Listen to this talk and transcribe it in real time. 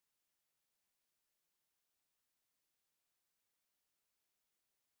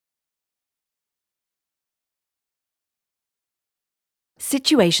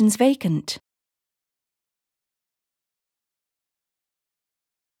Situations vacant.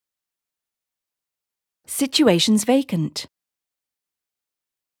 Situations vacant.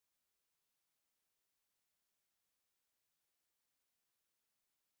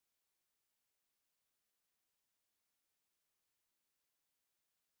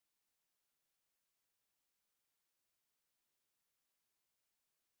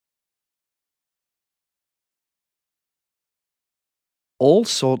 All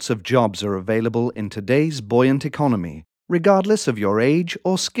sorts of jobs are available in today's buoyant economy, regardless of your age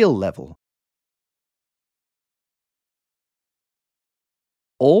or skill level.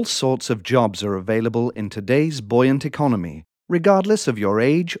 All sorts of jobs are available in today's buoyant economy, regardless of your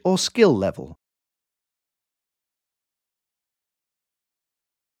age or skill level.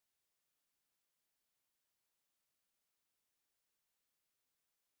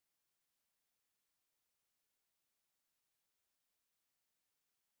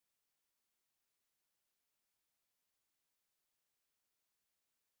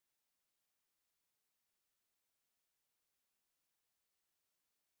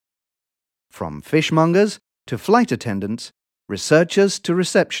 From fishmongers to flight attendants, researchers to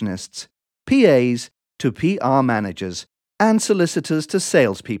receptionists, PAs to PR managers, and solicitors to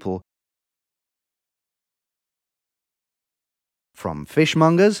salespeople. From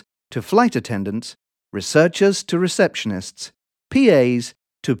fishmongers to flight attendants, researchers to receptionists, PAs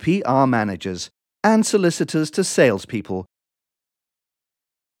to PR managers, and solicitors to salespeople.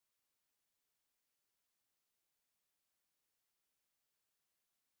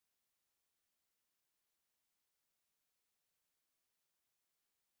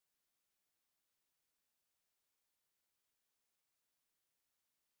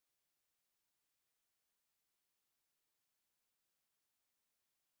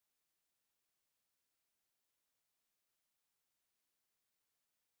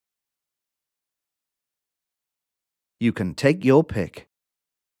 You can take your pick.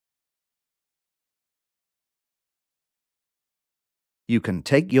 You can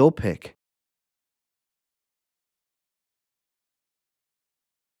take your pick.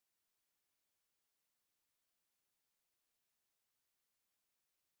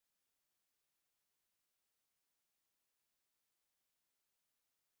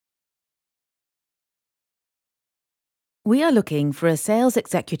 We are looking for a sales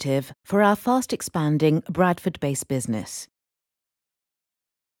executive for our fast-expanding Bradford-based business.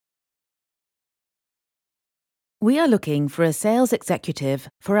 We are looking for a sales executive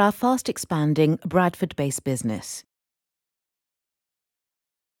for our fast-expanding Bradford-based business.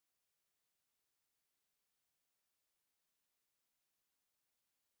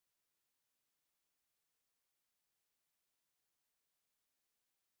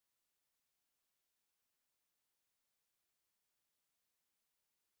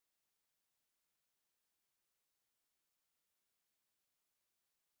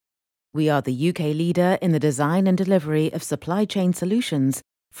 We are the UK leader in the design and delivery of supply chain solutions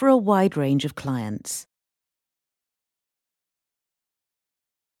for a wide range of clients.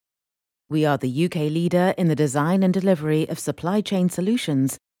 We are the UK leader in the design and delivery of supply chain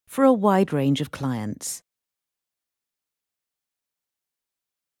solutions for a wide range of clients.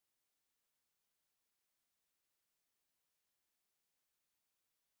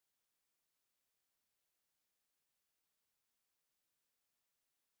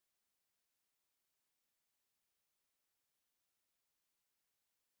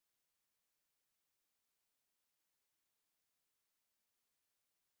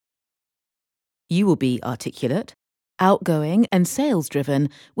 You will be articulate, outgoing and sales-driven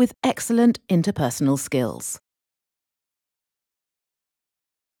with excellent interpersonal skills.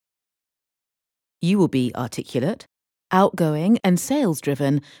 You will be articulate, outgoing and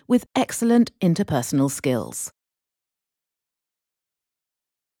sales-driven with excellent interpersonal skills.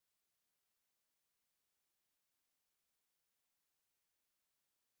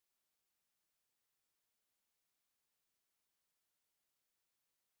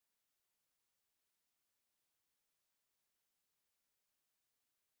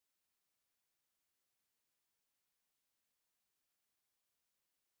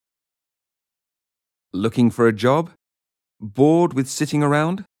 Looking for a job? Bored with sitting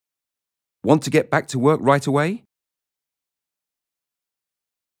around? Want to get back to work right away?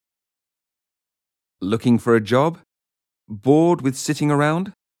 Looking for a job? Bored with sitting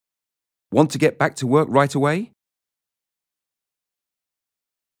around? Want to get back to work right away?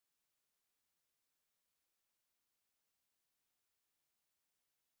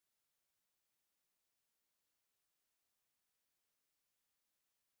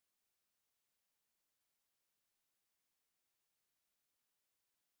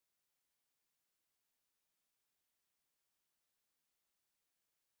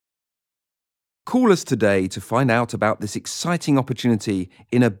 Call us today to find out about this exciting opportunity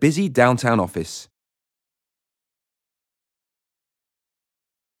in a busy downtown office.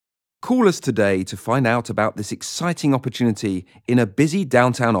 Call us today to find out about this exciting opportunity in a busy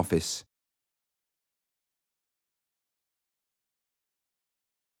downtown office.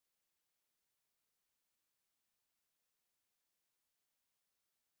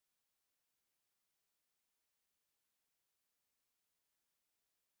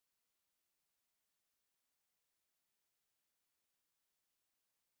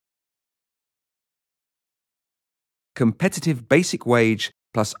 Competitive basic wage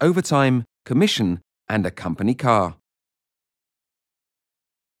plus overtime, commission, and a company car.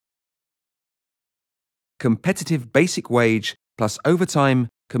 Competitive basic wage plus overtime,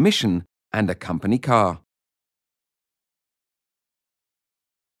 commission, and a company car.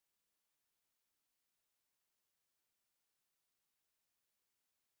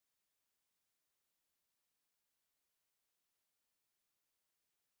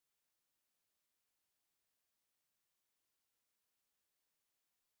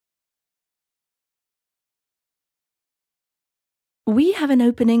 We have an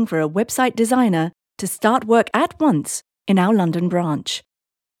opening for a website designer to start work at once in our London branch.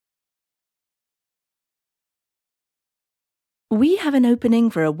 We have an opening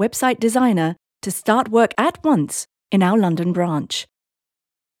for a website designer to start work at once in our London branch.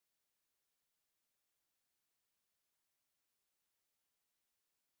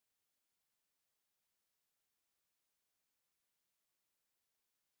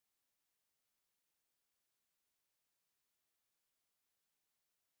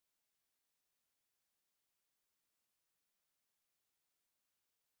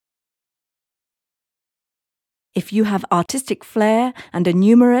 If you have artistic flair and are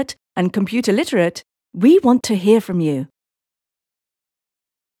numerate and computer literate, we want to hear from you.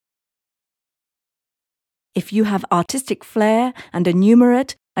 If you have artistic flair and are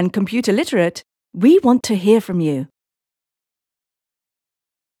numerate and computer literate, we want to hear from you.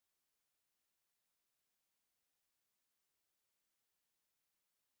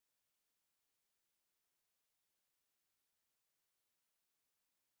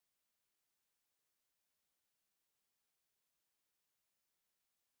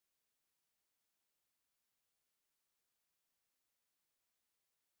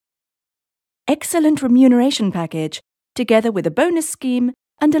 Excellent remuneration package, together with a bonus scheme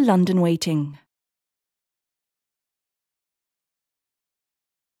and a London waiting.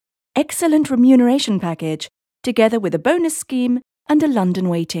 Excellent remuneration package, together with a bonus scheme and a London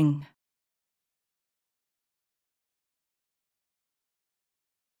waiting.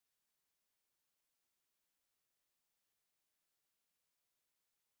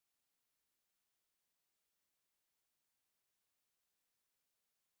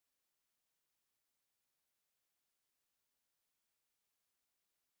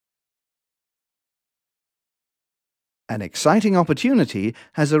 An exciting opportunity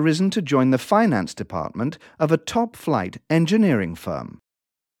has arisen to join the finance department of a top-flight engineering firm.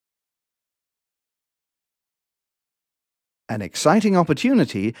 An exciting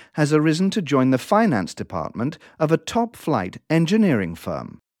opportunity has arisen to join the finance department of a top-flight engineering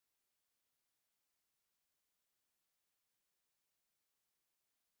firm.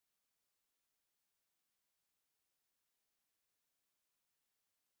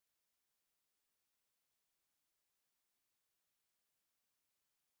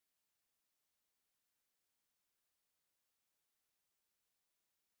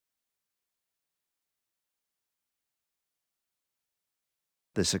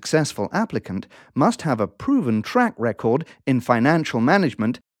 The successful applicant must have a proven track record in financial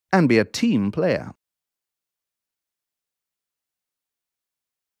management and be a team player.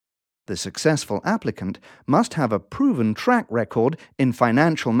 The successful applicant must have a proven track record in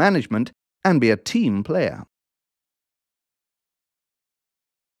financial management and be a team player.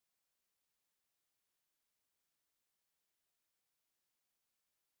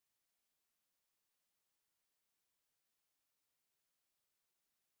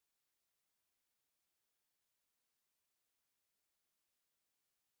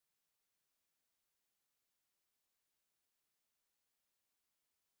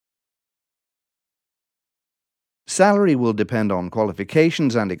 Salary will depend on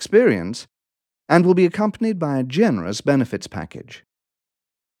qualifications and experience and will be accompanied by a generous benefits package.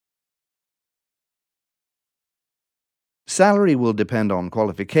 Salary will depend on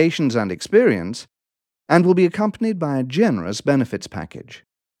qualifications and experience and will be accompanied by a generous benefits package.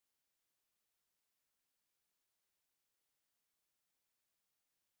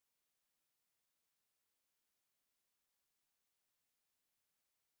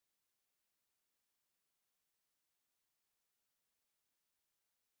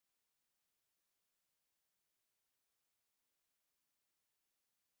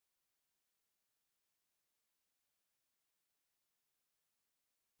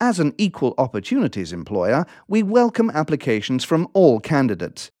 As an equal opportunities employer, we welcome applications from all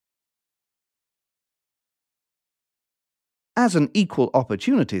candidates. As an equal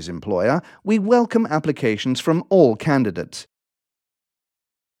opportunities employer, we welcome applications from all candidates.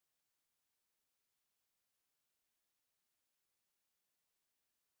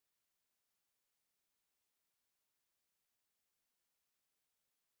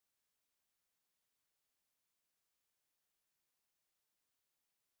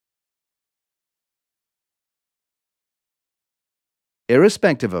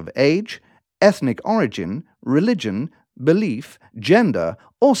 Irrespective of age, ethnic origin, religion, belief, gender,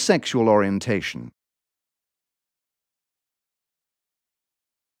 or sexual orientation.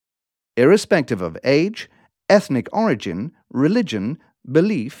 Irrespective of age, ethnic origin, religion,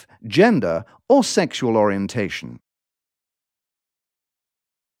 belief, gender, or sexual orientation.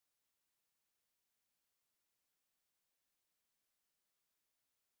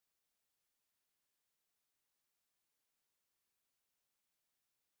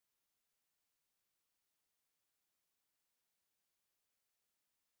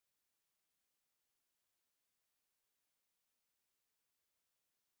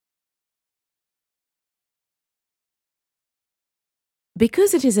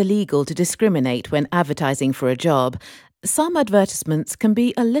 Because it is illegal to discriminate when advertising for a job, some advertisements can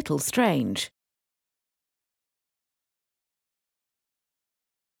be a little strange.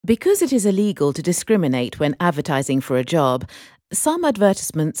 Because it is illegal to discriminate when advertising for a job, some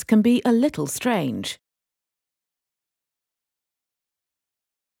advertisements can be a little strange.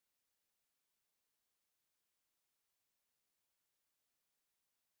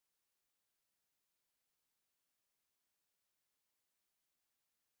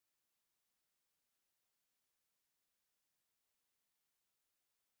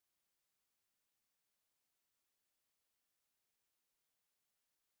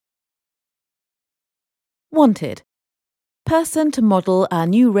 Wanted. Person to model our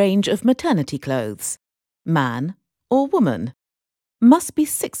new range of maternity clothes. Man or woman. Must be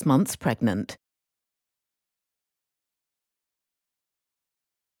 6 months pregnant.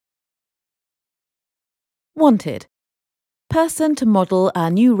 Wanted. Person to model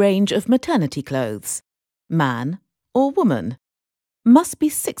our new range of maternity clothes. Man or woman. Must be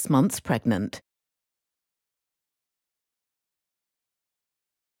 6 months pregnant.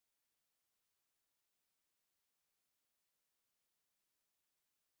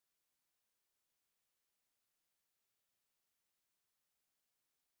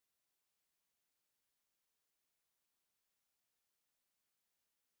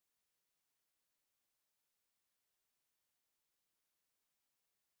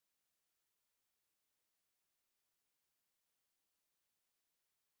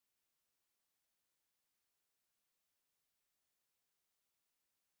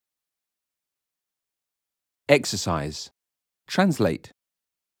 Exercise. Translate.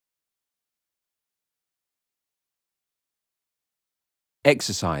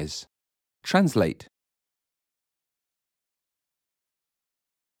 Exercise. Translate.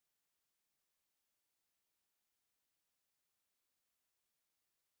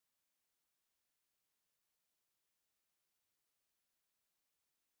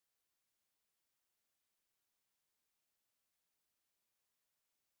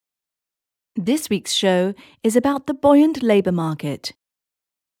 This week's show is about the buoyant labour market.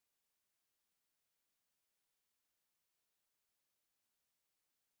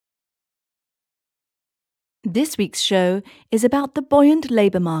 This week's show is about the buoyant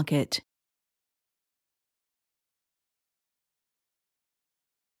labour market.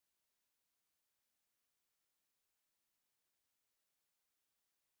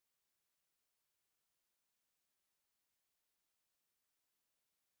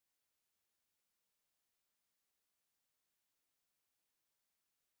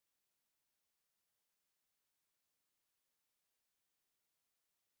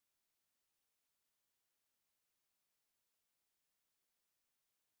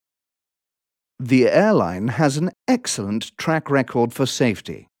 The airline has an excellent track record for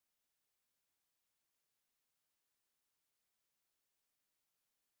safety.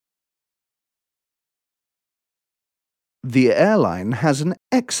 The airline has an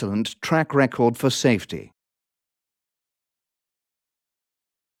excellent track record for safety.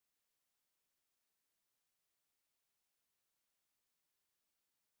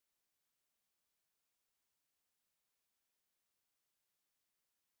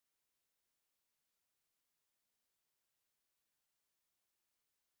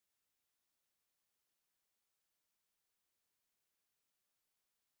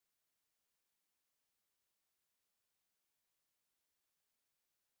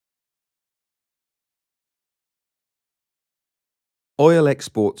 Oil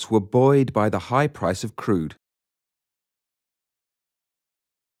exports were buoyed by the high price of crude.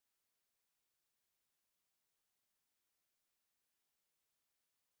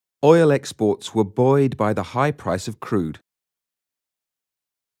 Oil exports were buoyed by the high price of crude.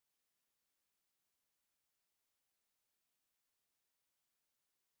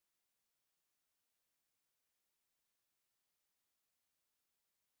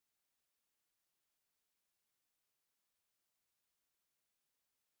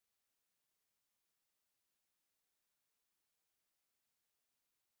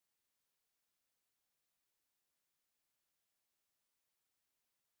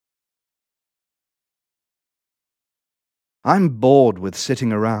 I'm bored with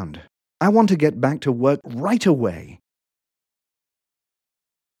sitting around. I want to get back to work right away.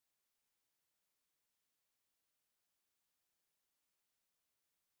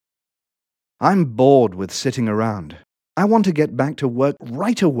 I'm bored with sitting around. I want to get back to work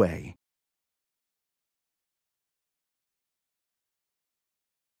right away.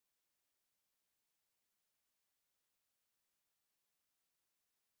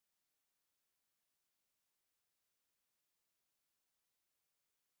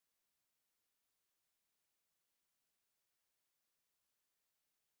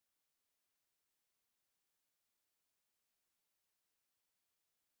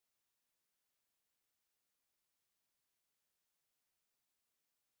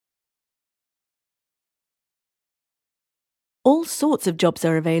 All sorts of jobs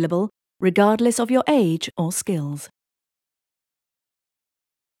are available, regardless of your age or skills.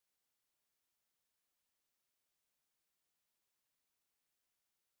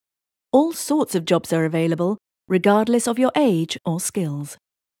 All sorts of jobs are available, regardless of your age or skills.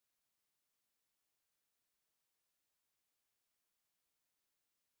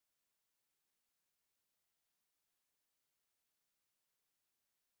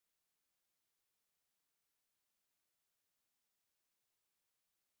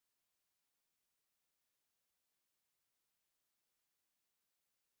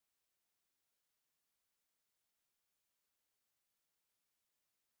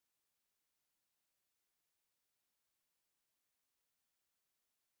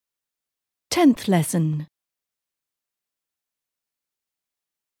 Tenth lesson.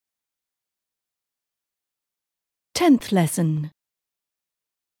 Tenth lesson.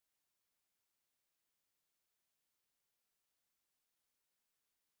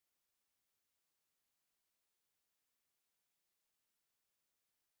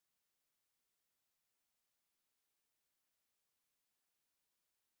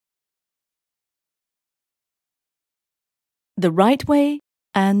 The right way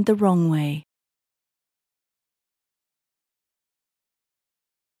and the wrong way.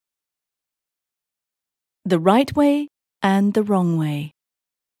 The right way and the wrong way.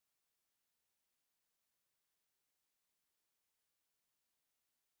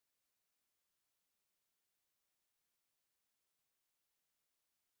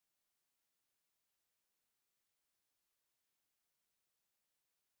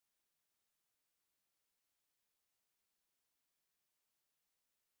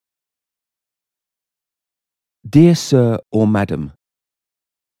 Dear Sir or Madam.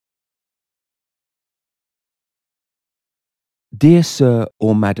 Dear Sir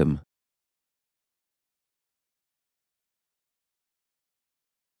or Madam.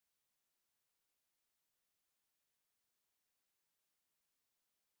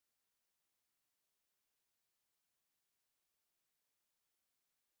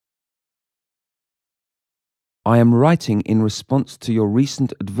 I am writing in response to your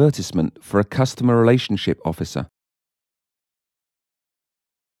recent advertisement for a customer relationship officer.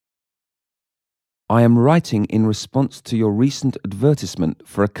 I am writing in response to your recent advertisement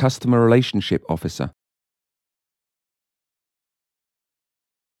for a customer relationship officer.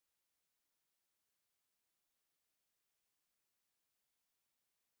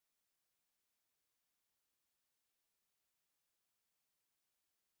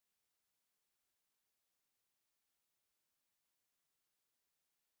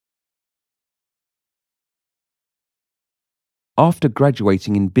 After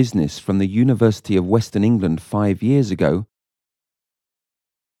graduating in business from the University of Western England 5 years ago,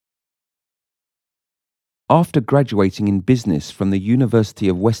 After graduating in business from the University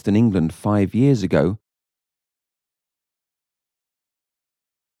of Western England 5 years ago,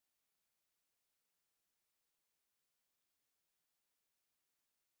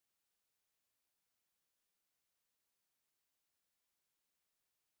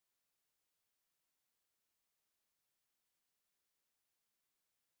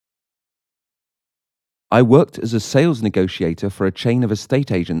 I worked as a sales negotiator for a chain of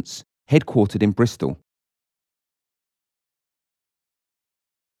estate agents headquartered in Bristol.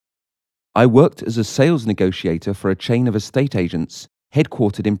 I worked as a sales negotiator for a chain of estate agents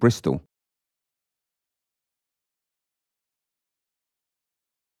headquartered in Bristol.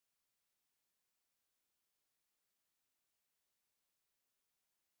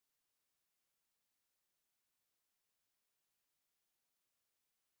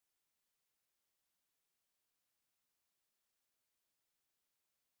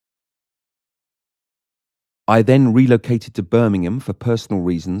 I then relocated to Birmingham for personal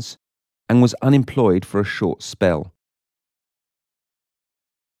reasons and was unemployed for a short spell.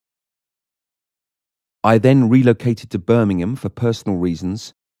 I then relocated to Birmingham for personal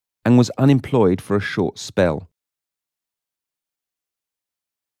reasons and was unemployed for a short spell.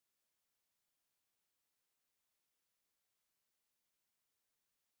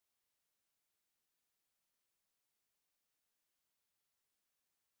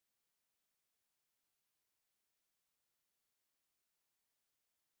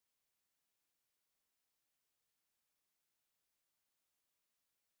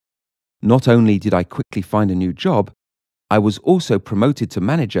 Not only did I quickly find a new job, I was also promoted to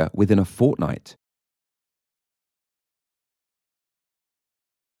manager within a fortnight.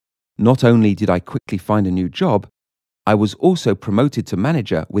 Not only did I quickly find a new job, I was also promoted to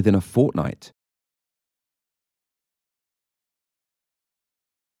manager within a fortnight.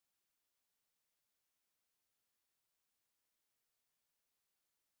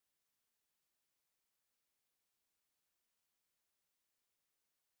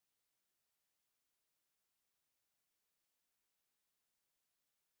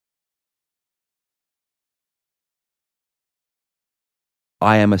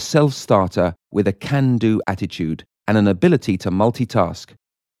 I am a self-starter with a can-do attitude and an ability to multitask.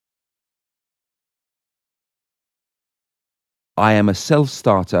 I am a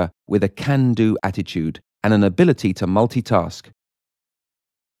self-starter with a can-do attitude and an ability to multitask.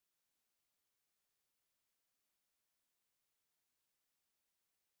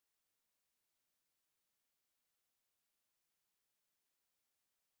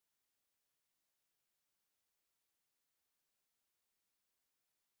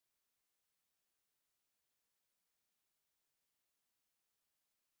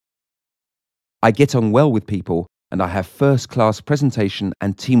 I get on well with people and I have first-class presentation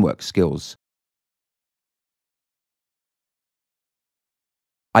and teamwork skills.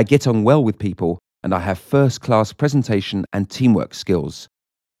 I get on well with people and I have first-class presentation and teamwork skills.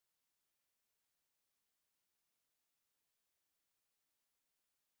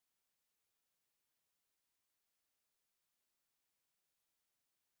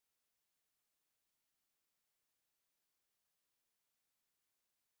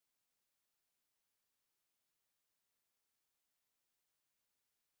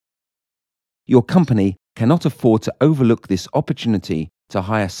 Your company cannot afford to overlook this opportunity to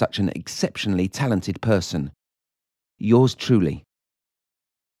hire such an exceptionally talented person. Yours truly.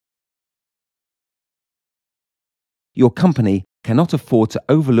 Your company cannot afford to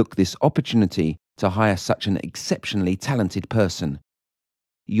overlook this opportunity to hire such an exceptionally talented person.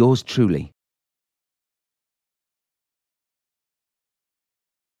 Yours truly.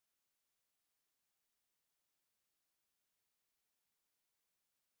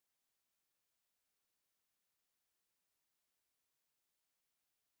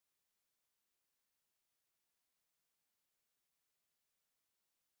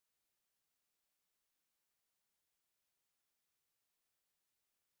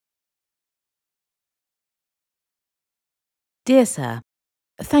 Dear Sir,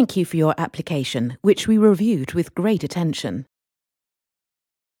 thank you for your application, which we reviewed with great attention.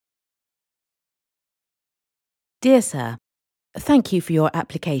 Dear Sir, thank you for your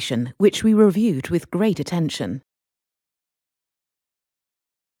application, which we reviewed with great attention.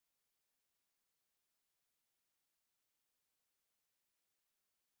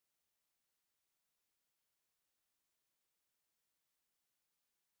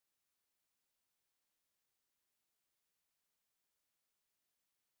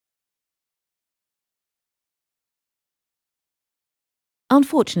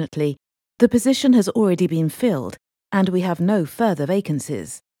 Unfortunately, the position has already been filled, and we have no further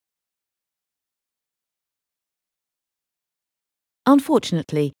vacancies.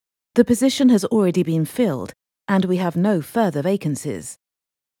 Unfortunately, the position has already been filled, and we have no further vacancies.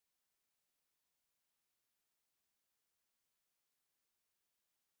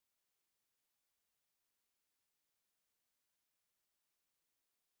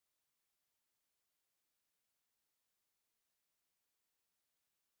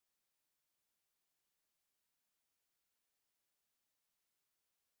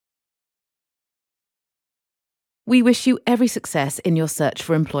 We wish you every success in your search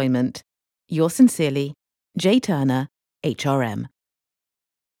for employment. Yours sincerely, J. Turner, HRM.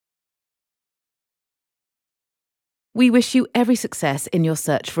 We wish you every success in your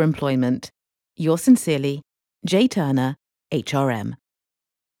search for employment. Yours sincerely, J. Turner, HRM.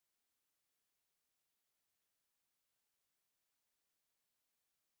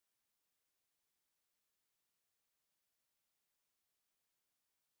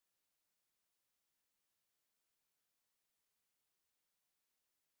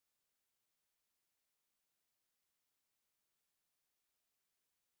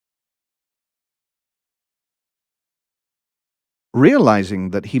 Realizing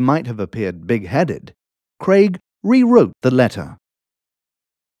that he might have appeared big-headed, Craig rewrote the letter.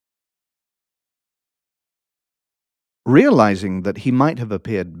 Realizing that he might have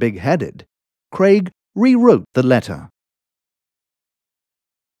appeared big-headed, Craig rewrote the letter.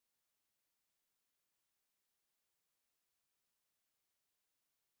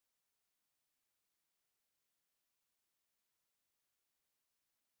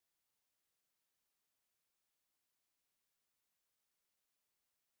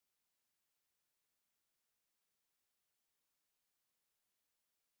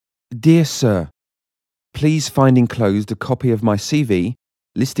 Dear Sir, please find enclosed a copy of my CV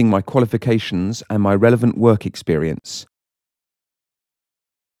listing my qualifications and my relevant work experience.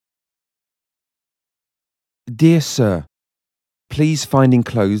 Dear Sir, please find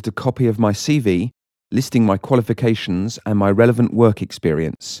enclosed a copy of my CV listing my qualifications and my relevant work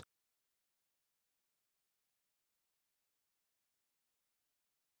experience.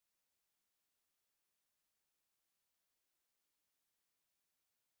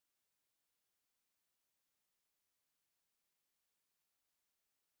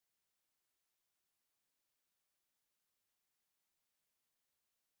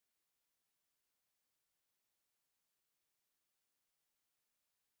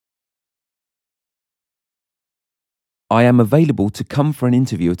 I am available to come for an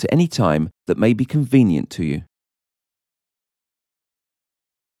interview at any time that may be convenient to you.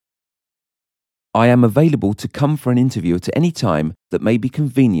 I am available to come for an interview at any time that may be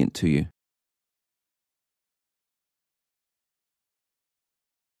convenient to you.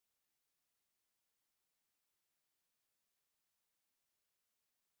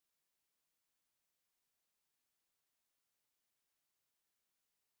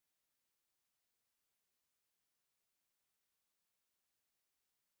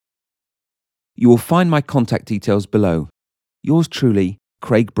 You will find my contact details below. Yours truly,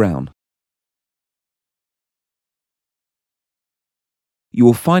 Craig Brown. You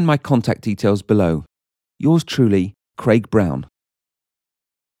will find my contact details below. Yours truly, Craig Brown.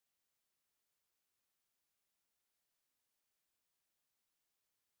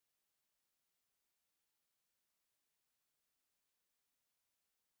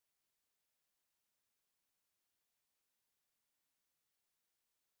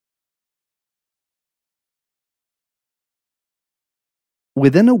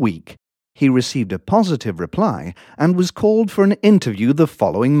 Within a week, he received a positive reply and was called for an interview the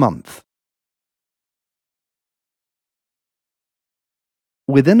following month.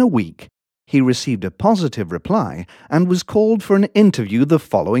 Within a week, he received a positive reply and was called for an interview the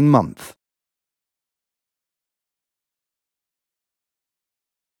following month.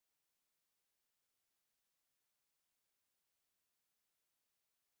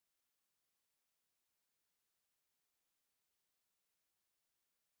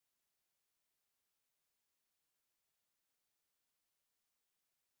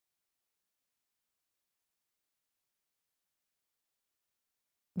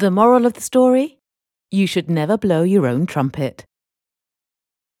 The moral of the story? You should never blow your own trumpet.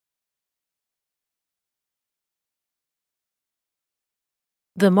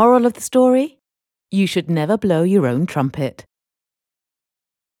 The moral of the story? You should never blow your own trumpet.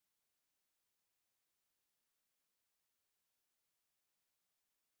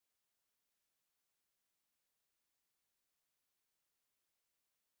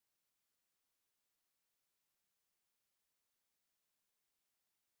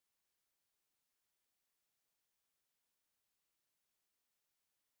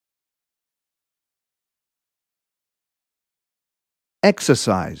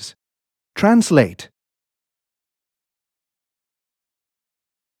 Exercise. Translate.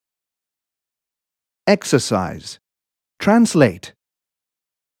 Exercise. Translate.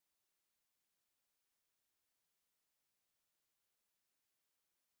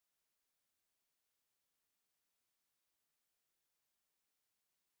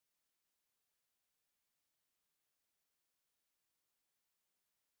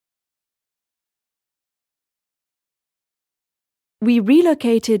 We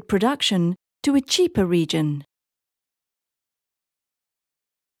relocated production to a cheaper region.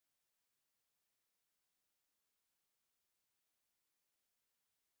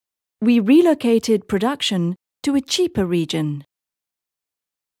 We relocated production to a cheaper region.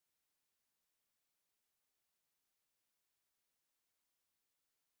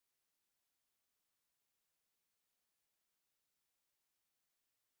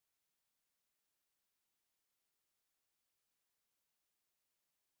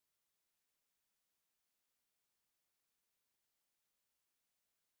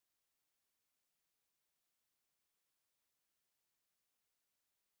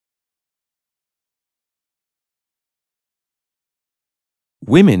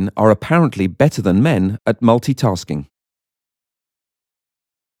 Women are apparently better than men at multitasking.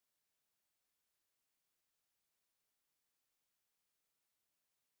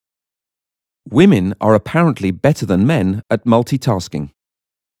 Women are apparently better than men at multitasking.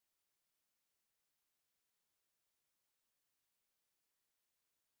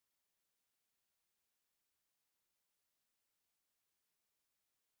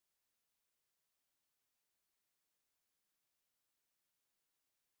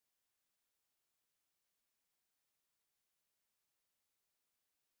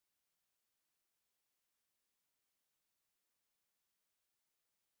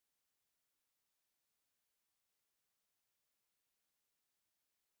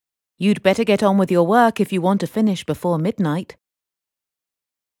 You'd better get on with your work if you want to finish before midnight.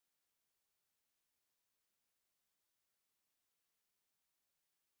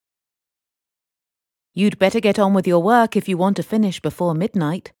 You'd better get on with your work if you want to finish before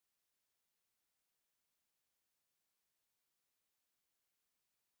midnight.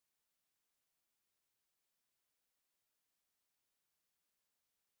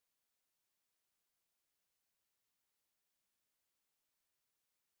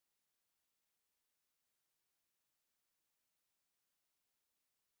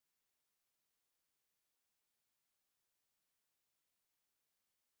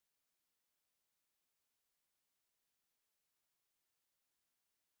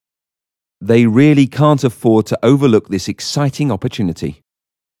 They really can't afford to overlook this exciting opportunity.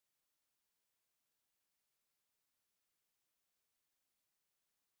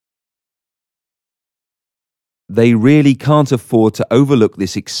 They really can't afford to overlook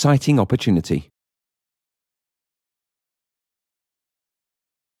this exciting opportunity.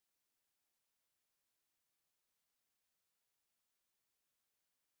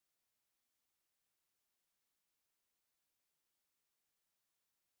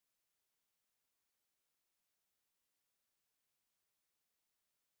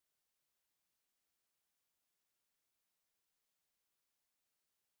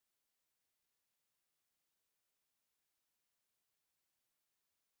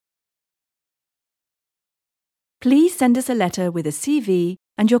 Please send us a letter with a CV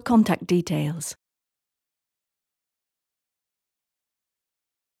and your contact details.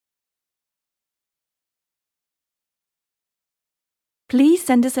 Please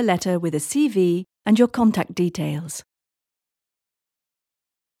send us a letter with a CV and your contact details.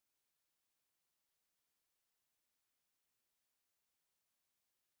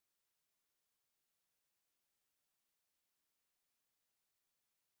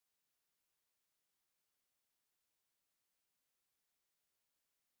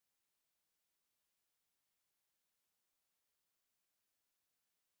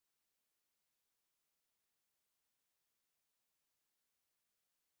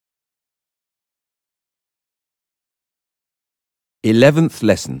 Eleventh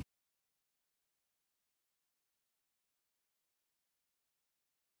lesson.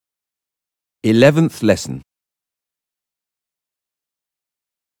 Eleventh lesson.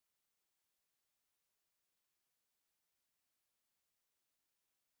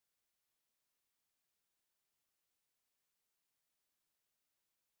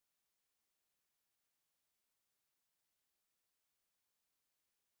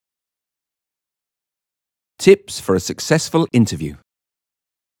 Tips for a successful interview.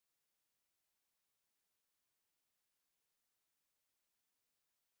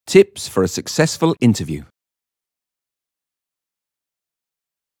 Tips for a successful interview.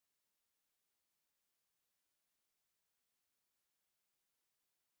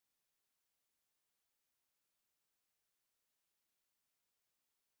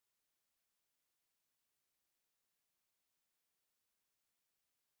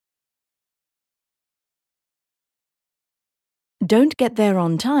 Don't get there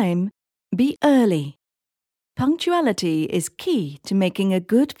on time. Be early. Punctuality is key to making a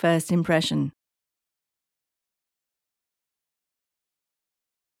good first impression.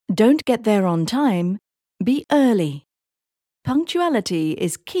 Don't get there on time, be early. Punctuality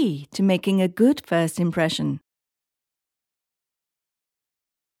is key to making a good first impression.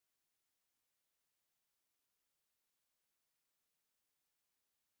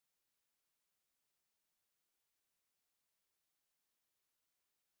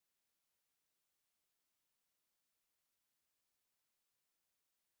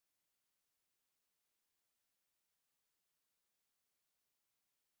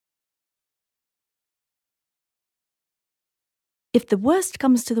 If the worst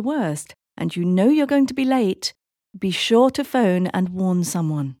comes to the worst and you know you're going to be late, be sure to phone and warn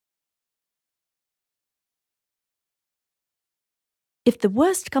someone. If the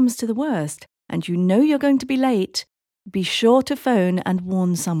worst comes to the worst and you know you're going to be late, be sure to phone and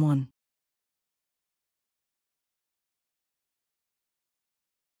warn someone.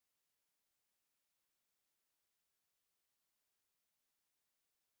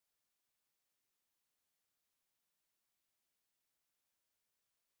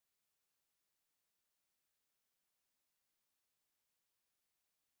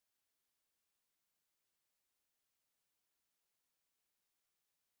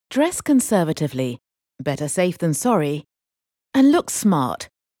 Dress conservatively, better safe than sorry, and look smart.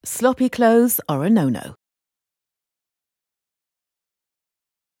 Sloppy clothes are a no-no.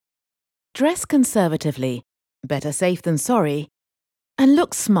 Dress conservatively, better safe than sorry, and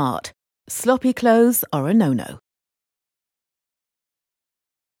look smart. Sloppy clothes are a no-no.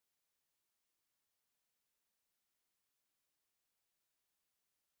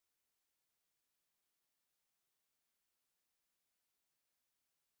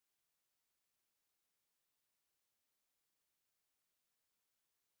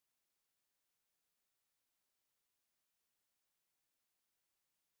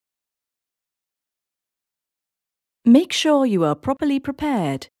 Make sure you are properly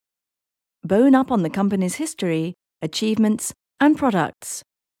prepared. Bone up on the company's history, achievements, and products.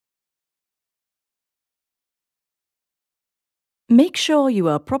 Make sure you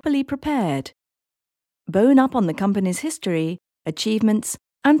are properly prepared. Bone up on the company's history, achievements,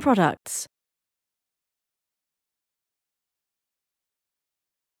 and products.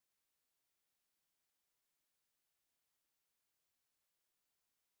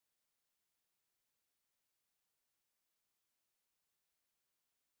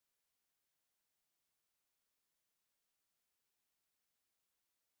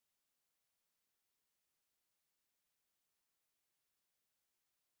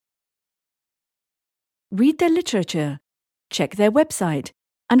 Read their literature, check their website,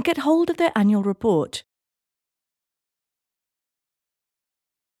 and get hold of their annual report.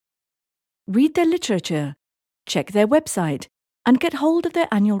 Read their literature, check their website, and get hold of their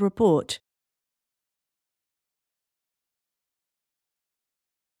annual report.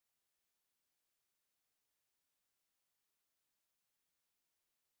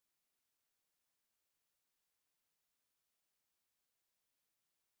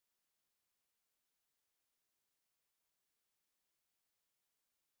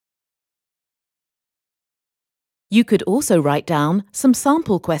 You could also write down some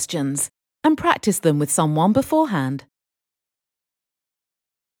sample questions and practice them with someone beforehand.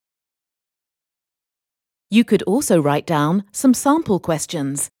 You could also write down some sample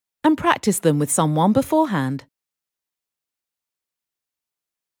questions and practice them with someone beforehand.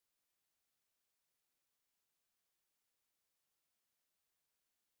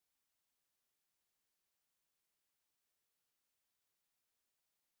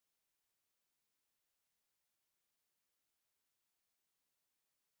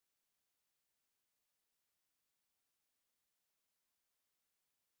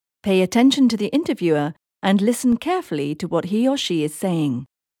 Pay attention to the interviewer and listen carefully to what he or she is saying.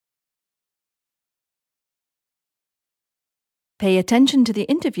 Pay attention to the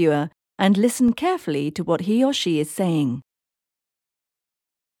interviewer and listen carefully to what he or she is saying.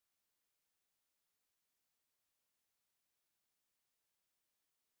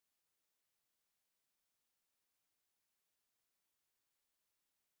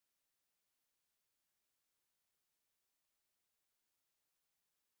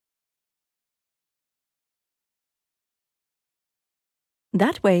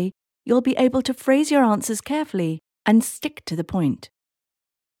 That way, you'll be able to phrase your answers carefully and stick to the point.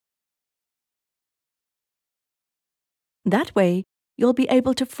 That way, you'll be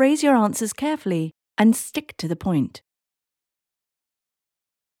able to phrase your answers carefully and stick to the point.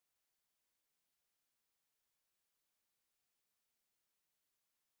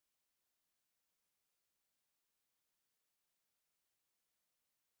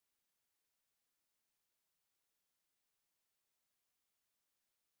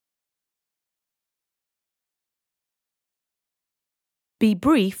 Be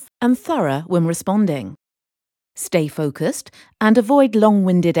brief and thorough when responding. Stay focused and avoid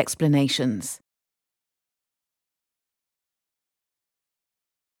long-winded explanations.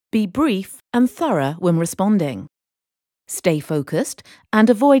 Be brief and thorough when responding. Stay focused and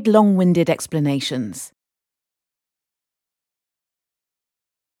avoid long-winded explanations.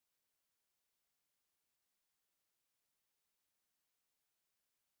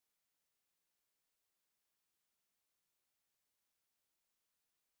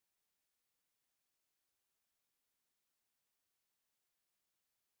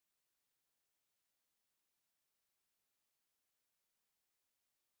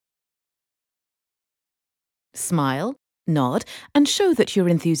 Smile, nod, and show that you're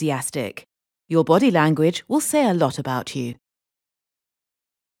enthusiastic. Your body language will say a lot about you.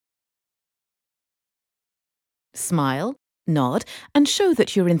 Smile, nod, and show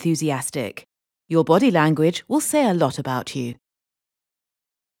that you're enthusiastic. Your body language will say a lot about you.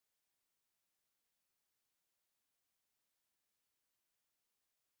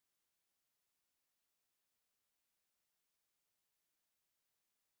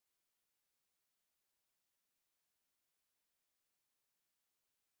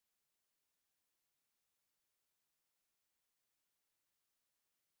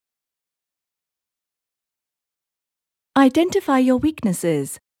 Identify your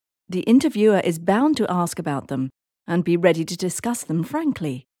weaknesses. The interviewer is bound to ask about them, and be ready to discuss them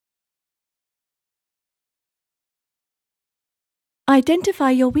frankly.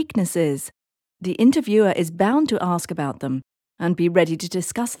 Identify your weaknesses. The interviewer is bound to ask about them, and be ready to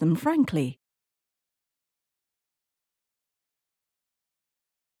discuss them frankly.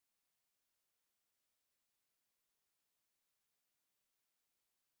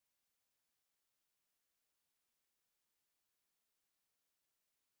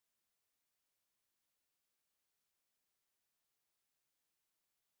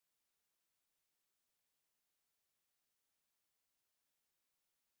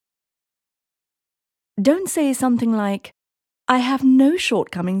 Don't say something like, "I have no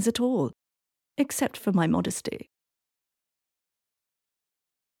shortcomings at all, except for my modesty."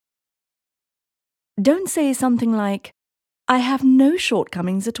 Don't say something like, "I have no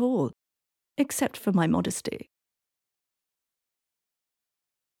shortcomings at all, except for my modesty."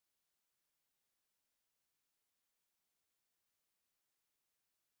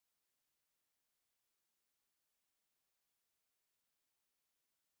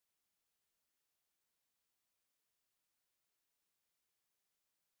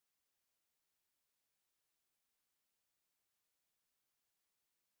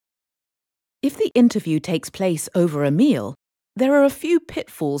 If the interview takes place over a meal, there are a few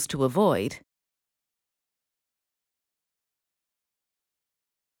pitfalls to avoid.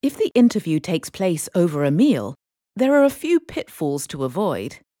 If the interview takes place over a meal, there are a few pitfalls to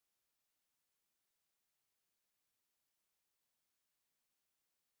avoid.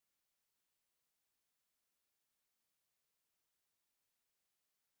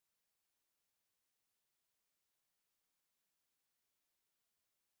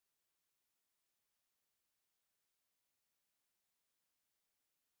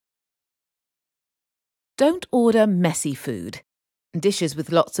 Don't order messy food. Dishes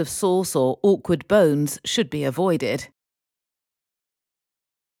with lots of sauce or awkward bones should be avoided.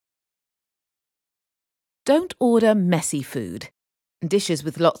 Don't order messy food. Dishes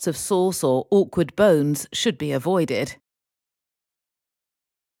with lots of sauce or awkward bones should be avoided.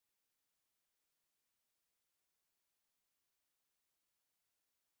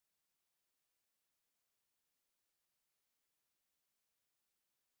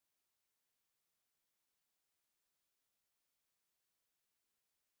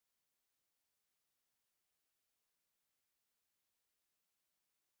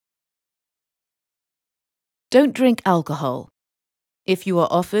 Don't drink alcohol. If you are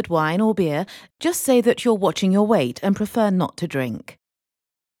offered wine or beer, just say that you're watching your weight and prefer not to drink.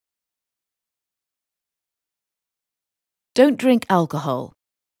 Don't drink alcohol.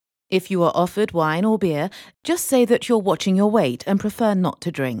 If you are offered wine or beer, just say that you're watching your weight and prefer not to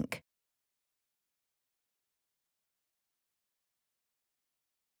drink.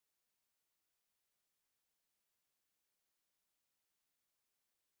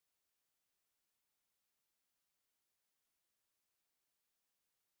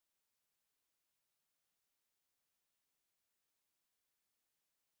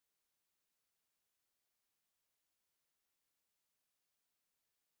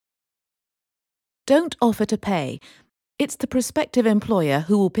 Don't offer to pay. It's the prospective employer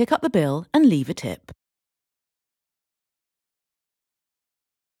who will pick up the bill and leave a tip.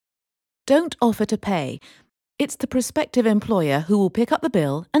 Don't offer to pay. It's the prospective employer who will pick up the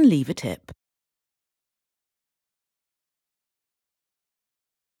bill and leave a tip.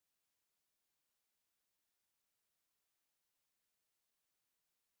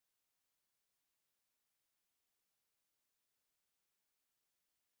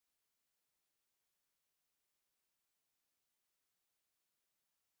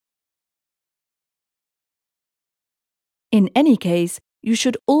 In any case, you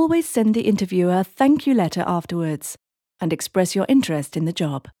should always send the interviewer a thank you letter afterwards and express your interest in the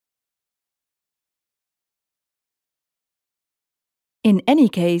job. In any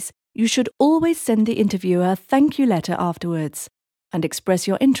case, you should always send the interviewer a thank you letter afterwards and express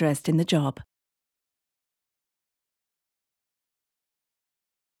your interest in the job.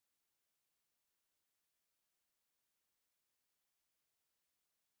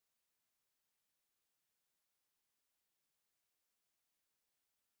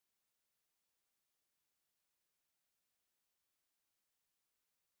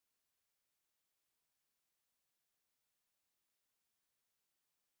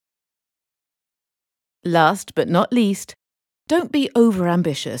 Last but not least, don't be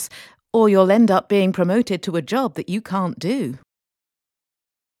overambitious, or you'll end up being promoted to a job that you can't do.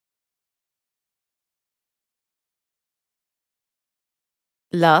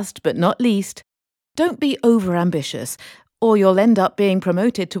 Last but not least, don't be overambitious, or you'll end up being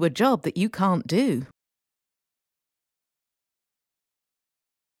promoted to a job that you can't do.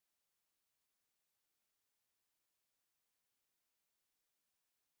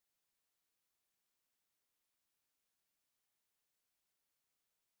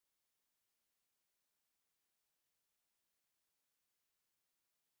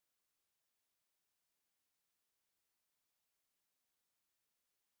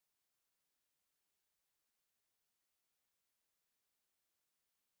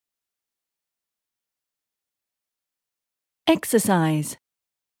 Exercise.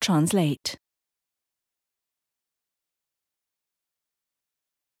 Translate.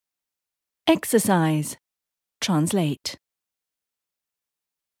 Exercise. Translate.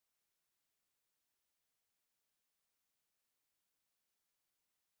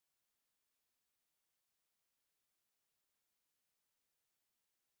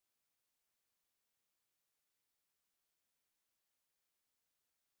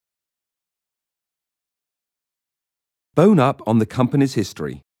 Bone up on the company's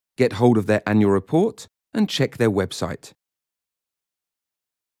history, get hold of their annual report, and check their website.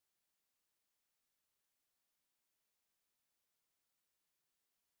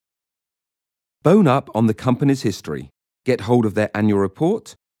 Bone up on the company's history, get hold of their annual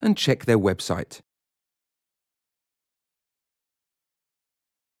report, and check their website.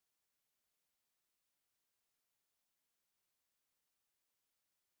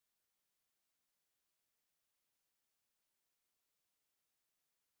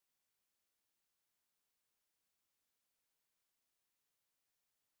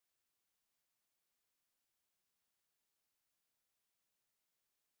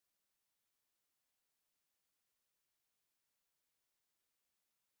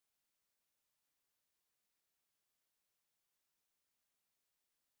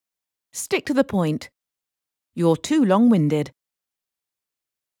 Stick to the point. You're too long-winded.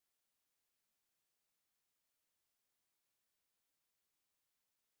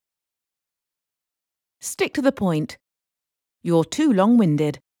 Stick to the point. You're too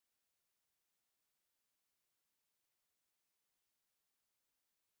long-winded.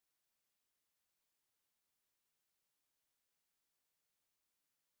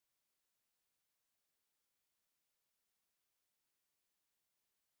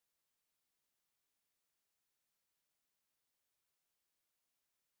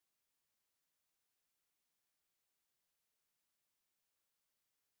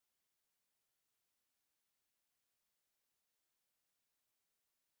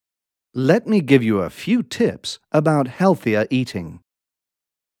 Let me give you a few tips about healthier eating.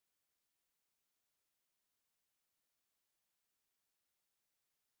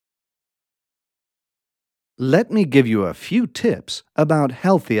 Let me give you a few tips about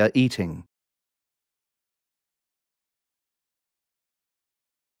healthier eating.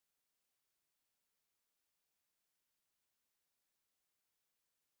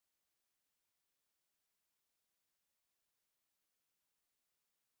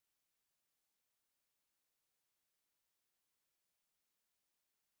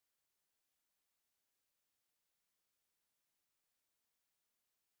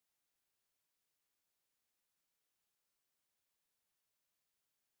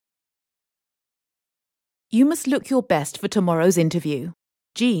 You must look your best for tomorrow's interview.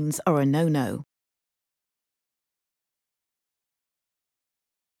 Jeans are a no-no.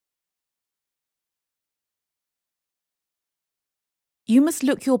 You must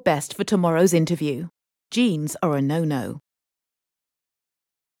look your best for tomorrow's interview. Jeans are a no-no.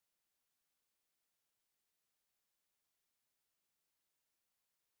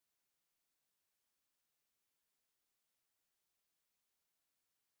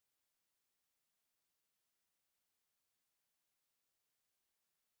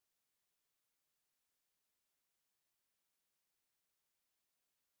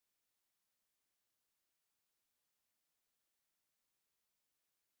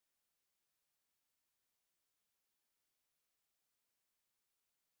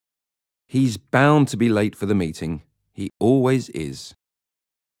 He's bound to be late for the meeting. He always is.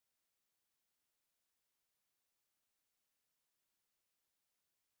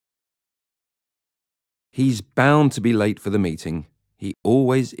 He's bound to be late for the meeting. He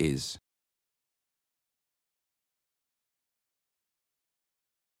always is.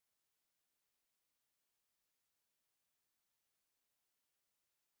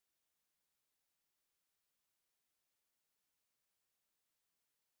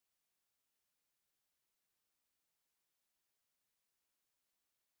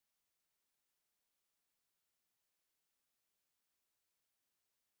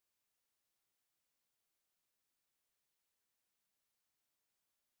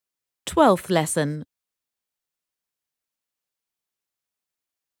 Twelfth lesson.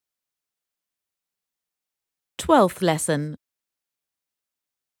 Twelfth lesson.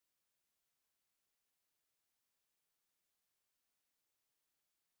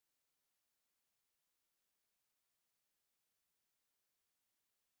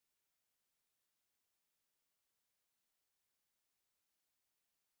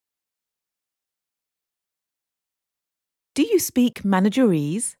 Do you speak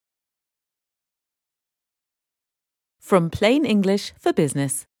Managerese? From Plain English for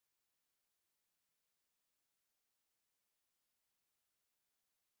Business.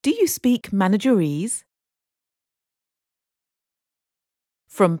 Do you speak Managerese?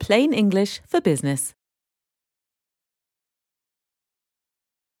 From Plain English for Business.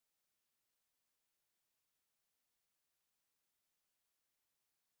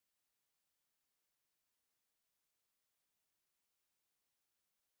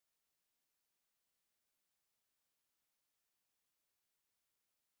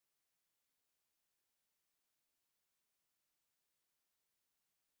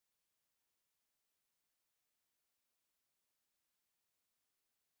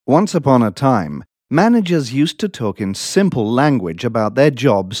 Once upon a time, managers used to talk in simple language about their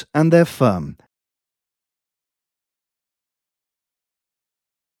jobs and their firm.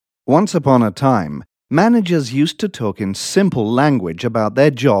 Once upon a time, managers used to talk in simple language about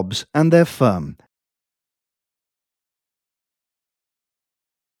their jobs and their firm.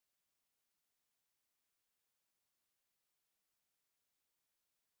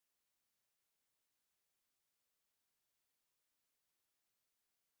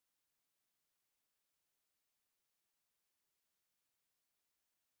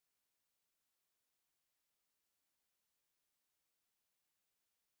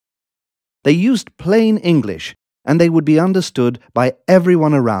 They used plain English, and they would be understood by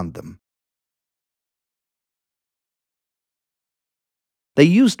everyone around them. They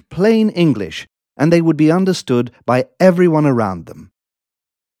used plain English, and they would be understood by everyone around them.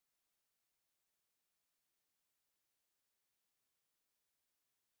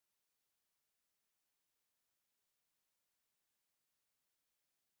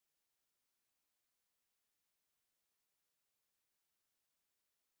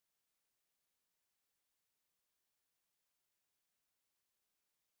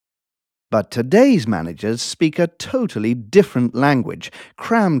 But today's managers speak a totally different language,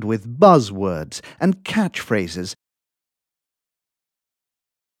 crammed with buzzwords and catchphrases.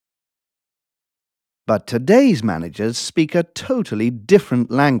 But today's managers speak a totally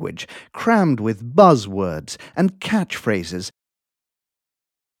different language, crammed with buzzwords and catchphrases.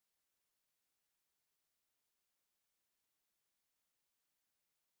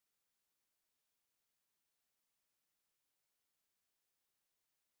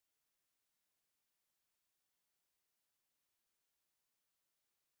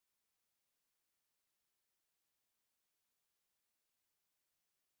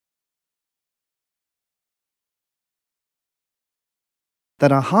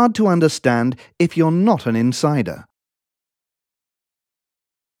 That are hard to understand if you're not an insider.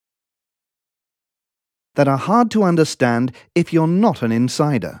 That are hard to understand if you're not an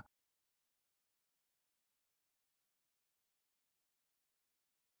insider.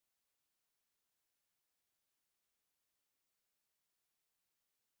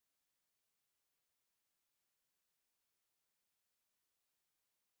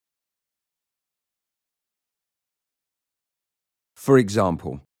 For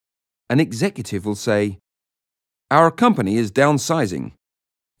example, an executive will say, "Our company is downsizing,"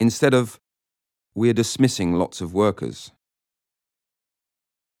 instead of, "We're dismissing lots of workers."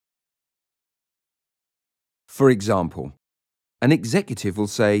 For example, an executive will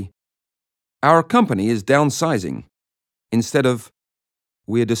say, "Our company is downsizing," instead of,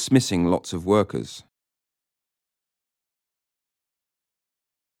 "We're dismissing lots of workers."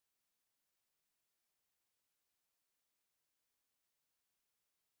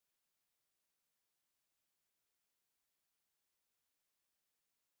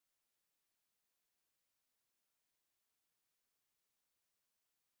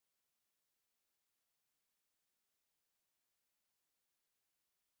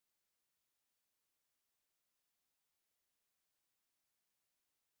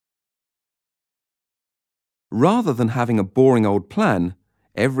 Rather than having a boring old plan,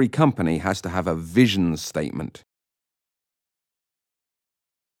 every company has to have a vision statement.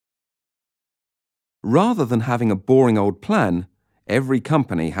 Rather than having a boring old plan, every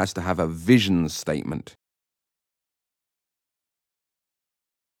company has to have a vision statement.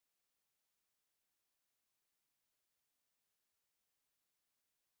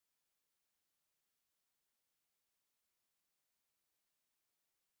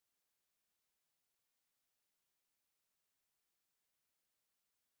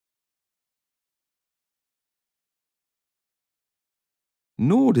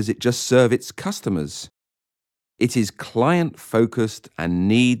 Nor does it just serve its customers. It is client-focused and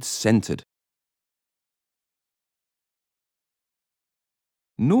needs-centered.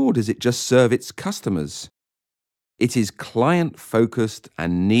 Nor does it just serve its customers. It is client-focused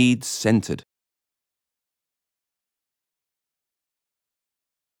and needs-centered.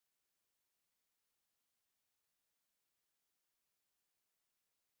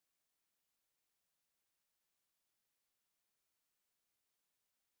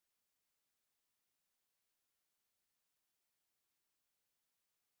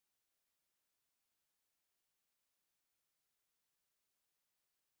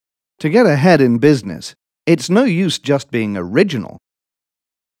 To get ahead in business, it's no use just being original.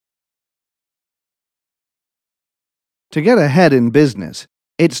 To get ahead in business,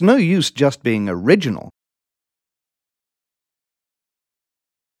 it's no use just being original.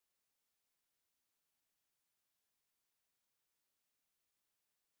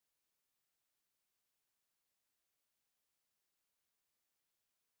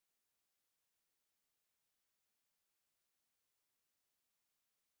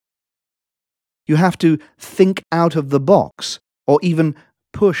 You have to think out of the box, or even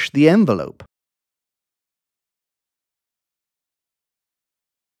push the envelope.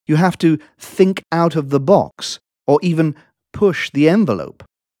 You have to think out of the box, or even push the envelope.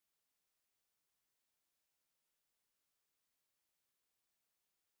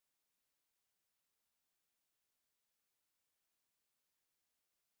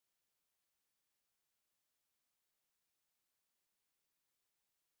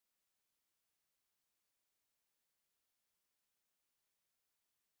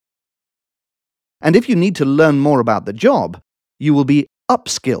 And if you need to learn more about the job, you will be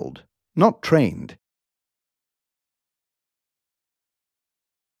upskilled, not trained.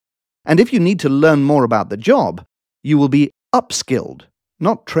 And if you need to learn more about the job, you will be upskilled,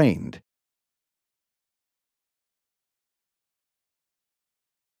 not trained.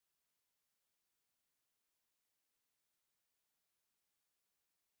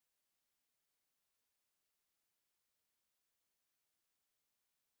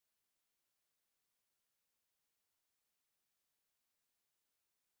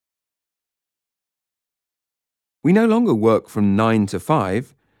 We no longer work from 9 to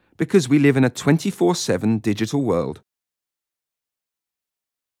 5 because we live in a 24/7 digital world.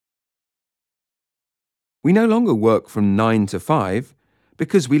 We no longer work from 9 to 5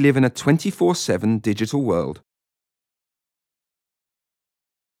 because we live in a 24/7 digital world.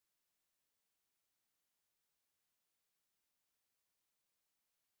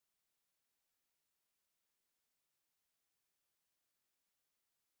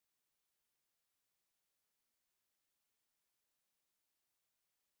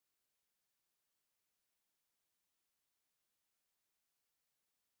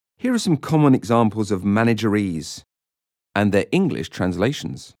 Here are some common examples of managerees and their English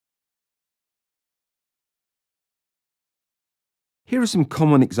translations. Here are some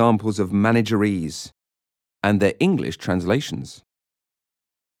common examples of managerees and their English translations.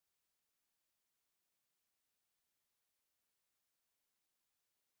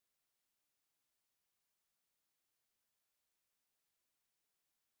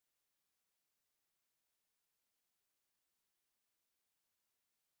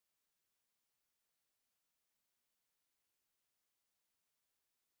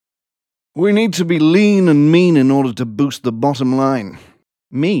 We need to be lean and mean in order to boost the bottom line.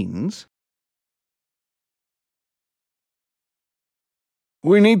 Means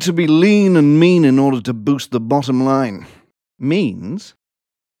we need to be lean and mean in order to boost the bottom line. Means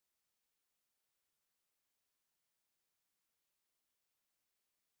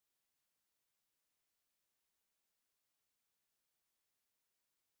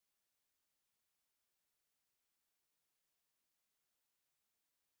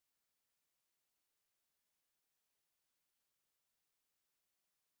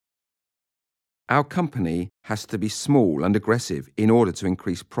our company has to be small and aggressive in order to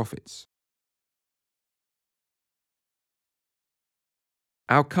increase profits.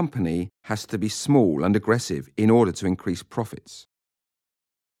 Our company has to be small and aggressive in order to increase profits.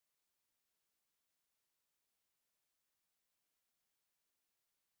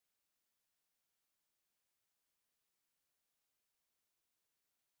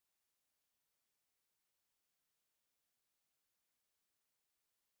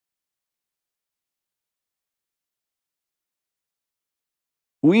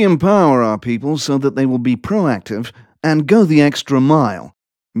 we empower our people so that they will be proactive and go the extra mile.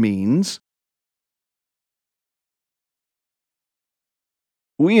 Means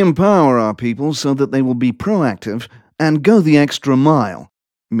we empower our people so that they will be proactive and go the extra mile.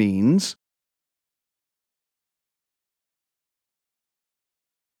 Means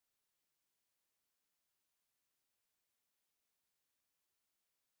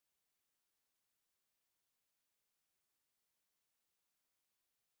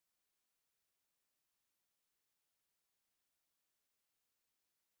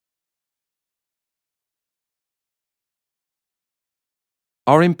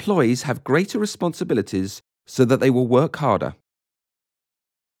Our employees have greater responsibilities so that they will work harder.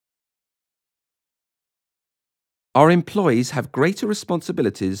 Our employees have greater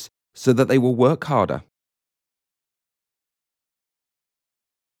responsibilities so that they will work harder.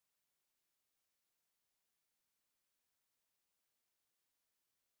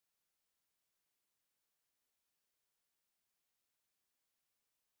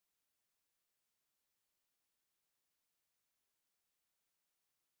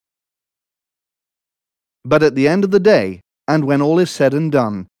 but at the end of the day, and when all is said and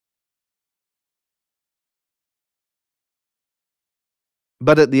done.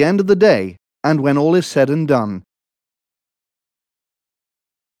 But at the end of the day, and when all is said and done.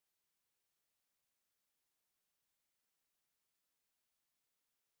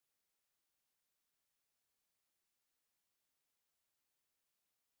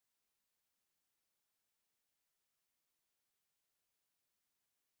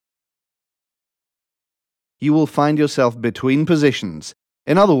 You will find yourself between positions.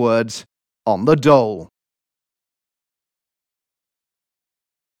 In other words, on the dole.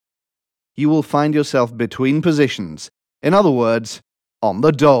 You will find yourself between positions. In other words, on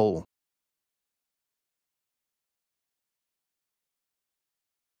the dole.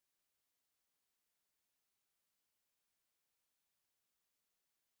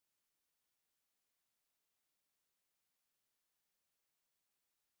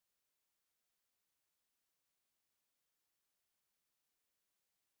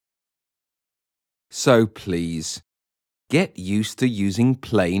 So please, get used to using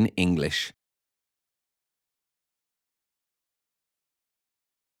plain English.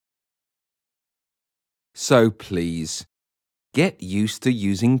 So please, get used to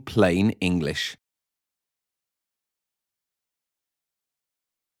using plain English.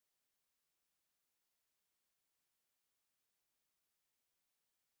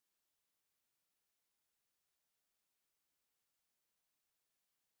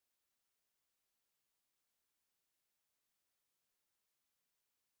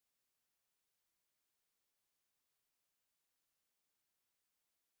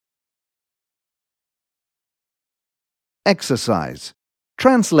 Exercise.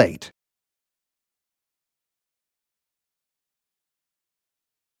 Translate.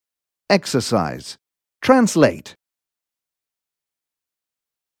 Exercise. Translate.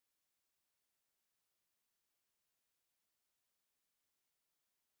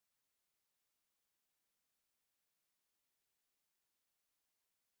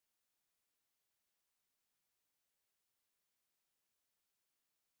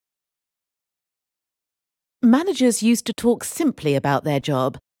 Managers used to talk simply about their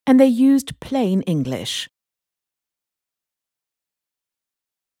job, and they used plain English.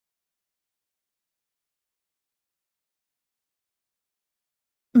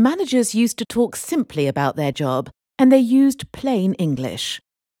 Managers used to talk simply about their job, and they used plain English.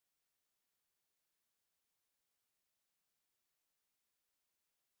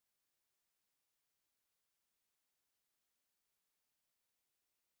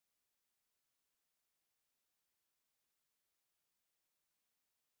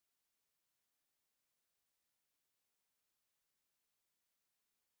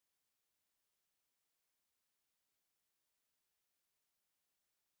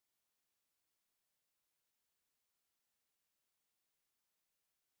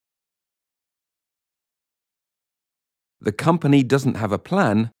 The company doesn't have a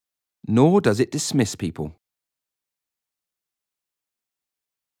plan, nor does it dismiss people.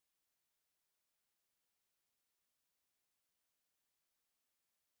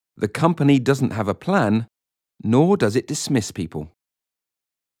 The company doesn't have a plan, nor does it dismiss people.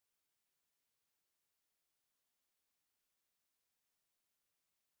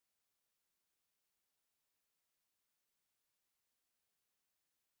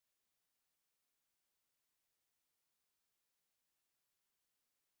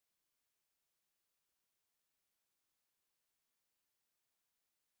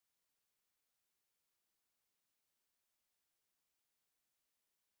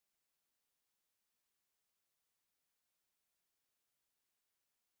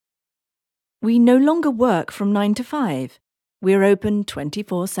 We no longer work from 9 to 5. We're open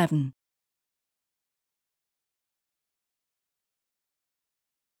 24/7.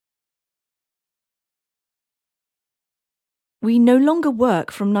 We no longer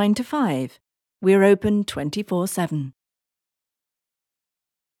work from 9 to 5. We're open 24/7.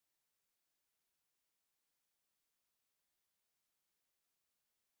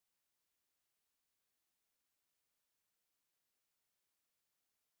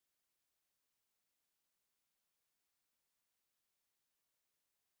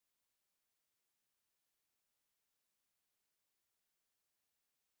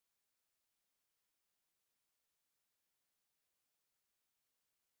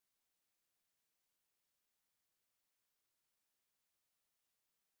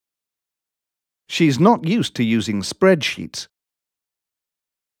 She's not used to using spreadsheets.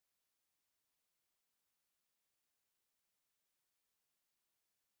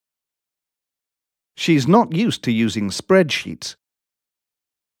 She's not used to using spreadsheets.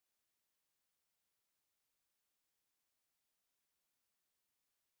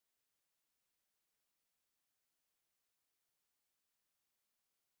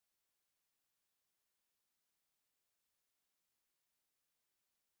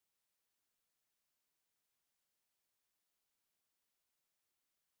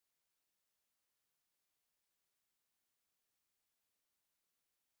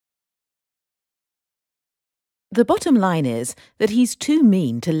 The bottom line is that he's too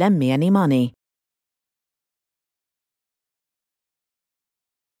mean to lend me any money.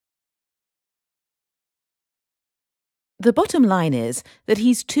 The bottom line is that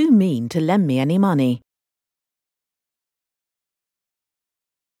he's too mean to lend me any money.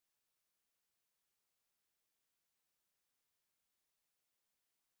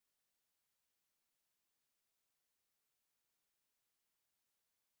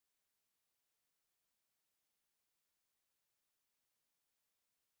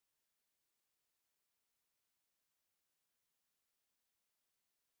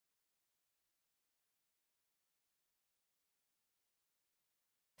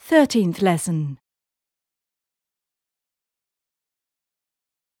 Thirteenth lesson.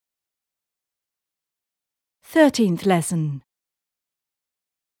 Thirteenth lesson.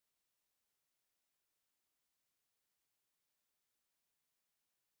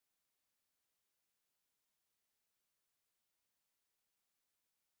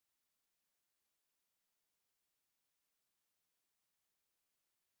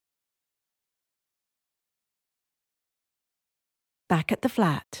 Back at the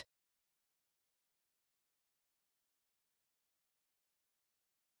flat.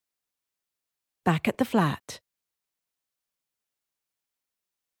 Back at the flat.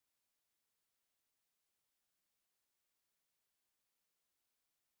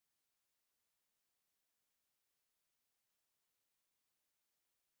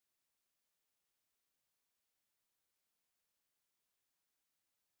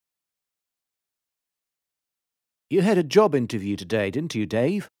 You had a job interview today, didn't you,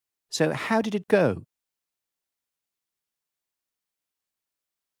 Dave? So how did it go?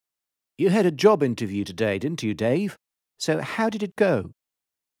 You had a job interview today, didn't you, Dave? So how did it go?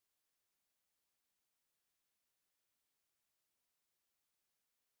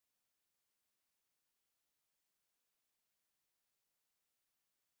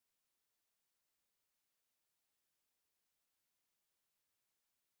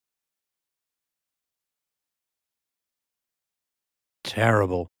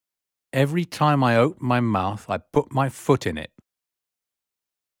 Terrible. Every time I open my mouth, I put my foot in it.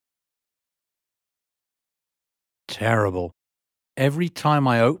 Terrible. Every time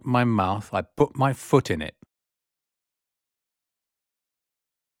I open my mouth, I put my foot in it.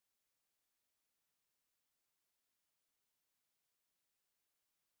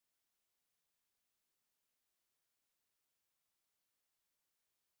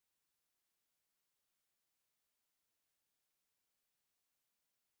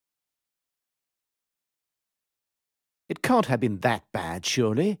 It can't have been that bad,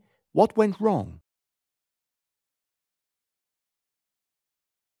 surely. What went wrong?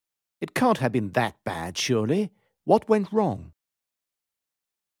 It can't have been that bad, surely. What went wrong?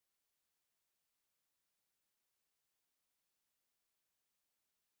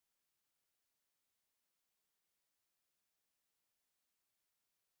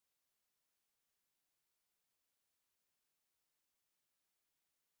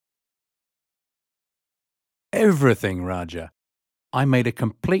 Everything, Raja. I made a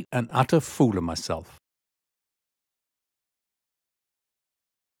complete and utter fool of myself.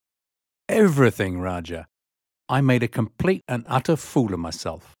 Everything, Raja. I made a complete and utter fool of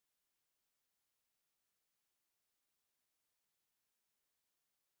myself.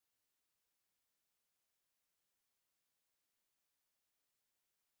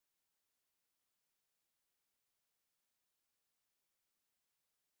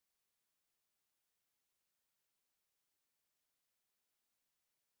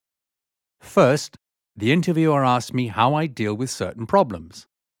 First, the interviewer asked me how I deal with certain problems.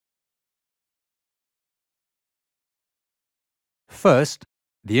 First,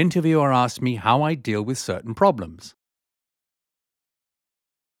 the interviewer asked me how I deal with certain problems.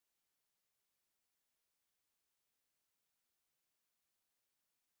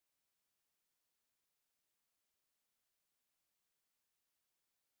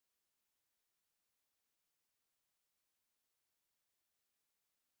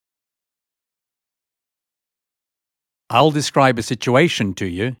 I'll describe a situation to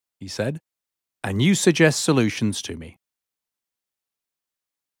you, he said, and you suggest solutions to me.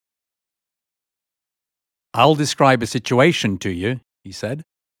 I'll describe a situation to you, he said,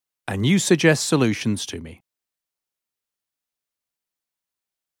 and you suggest solutions to me.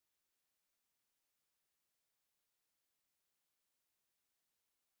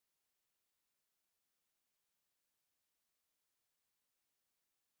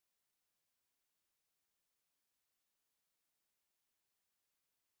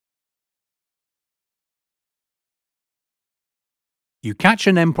 You catch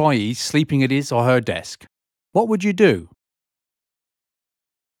an employee sleeping at his or her desk. What would you do?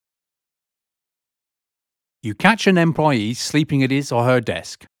 You catch an employee sleeping at his or her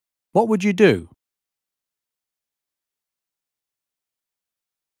desk. What would you do?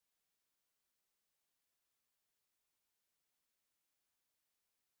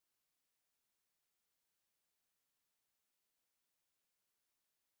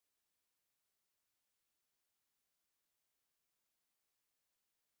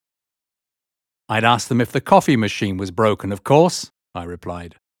 I'd ask them if the coffee machine was broken, of course, I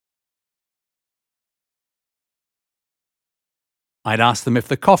replied. I'd ask them if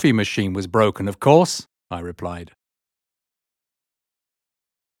the coffee machine was broken, of course, I replied.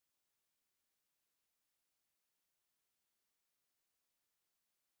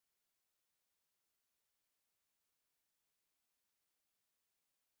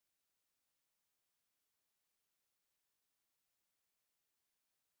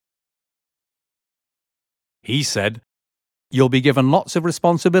 He said, "You'll be given lots of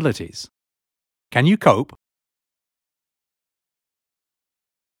responsibilities. Can you cope?"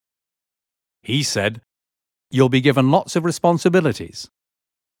 He said, "You'll be given lots of responsibilities.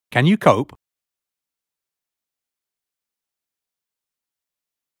 Can you cope?"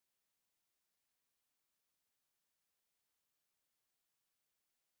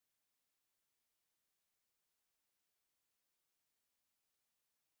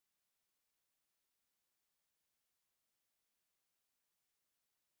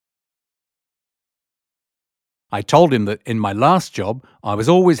 I told him that in my last job, I was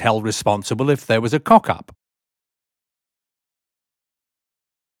always held responsible if there was a cock-up.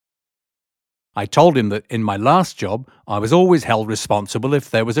 I told him that in my last job, I was always held responsible if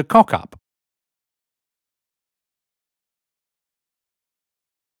there was a cock-up.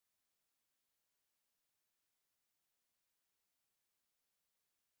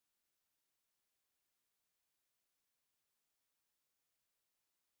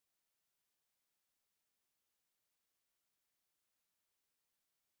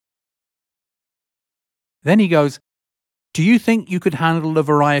 Then he goes, "Do you think you could handle a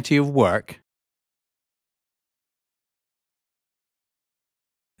variety of work?"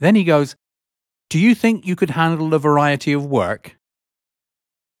 Then he goes, "Do you think you could handle a variety of work?"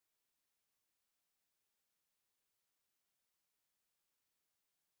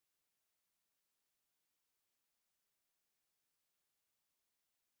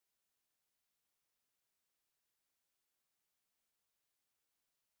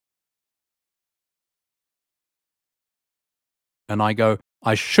 And I go,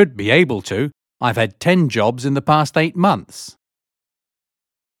 "I should be able to. I've had 10 jobs in the past 8 months.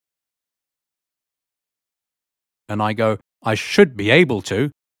 And I go, I should be able to.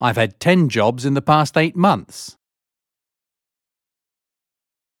 I've had 10 jobs in the past 8 months.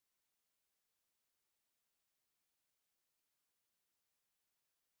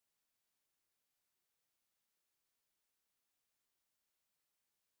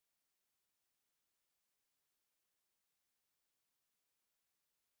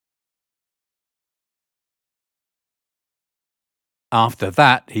 After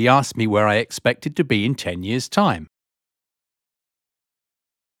that, he asked me where I expected to be in 10 years' time.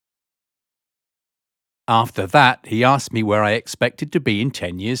 After that, he asked me where I expected to be in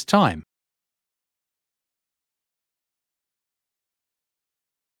 10 years' time.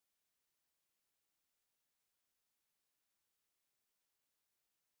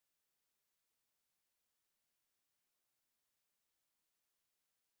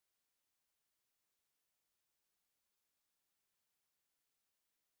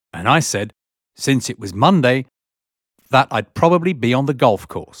 And I said, since it was Monday, that I'd probably be on the golf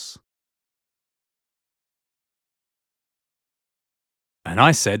course. And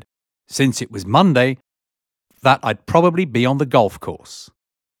I said, since it was Monday, that I'd probably be on the golf course.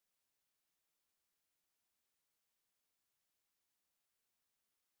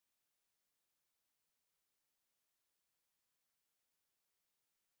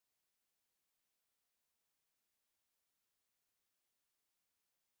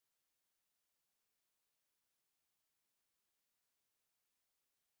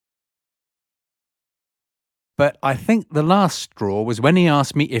 But I think the last straw was when he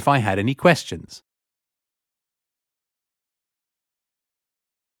asked me if I had any questions.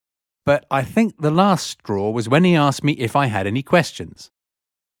 But I think the last straw was when he asked me if I had any questions.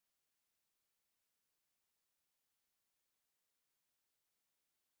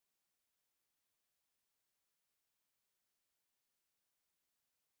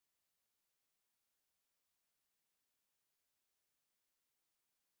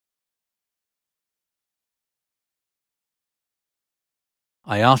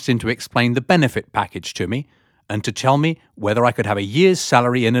 I asked him to explain the benefit package to me and to tell me whether I could have a year's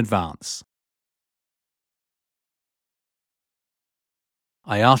salary in advance.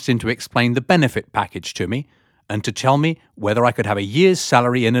 I asked him to explain the benefit package to me and to tell me whether I could have a year's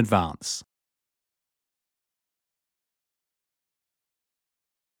salary in advance.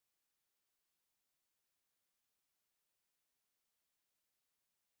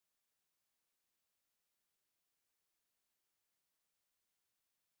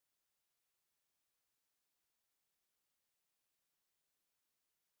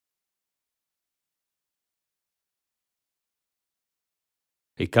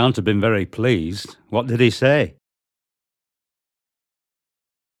 He can't have been very pleased. What did he say?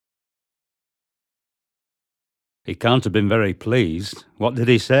 He can't have been very pleased. What did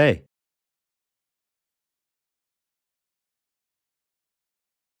he say?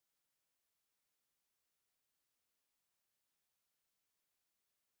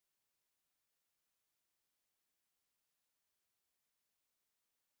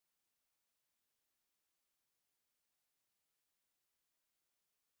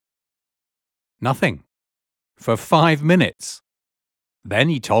 Nothing. For 5 minutes. Then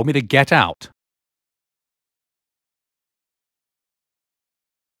he told me to get out.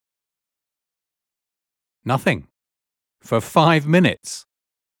 Nothing. For 5 minutes.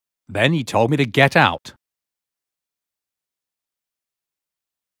 Then he told me to get out.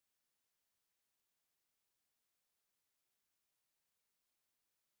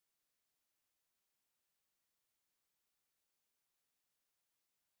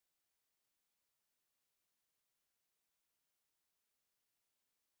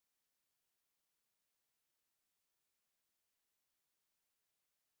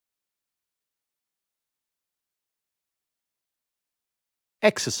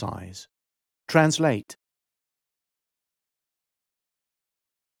 Exercise. Translate.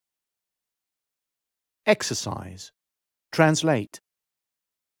 Exercise. Translate.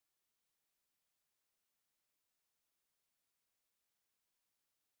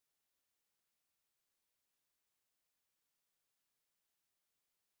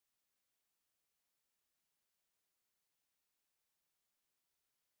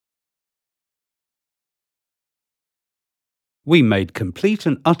 We made complete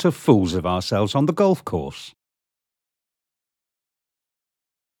and utter fools of ourselves on the golf course.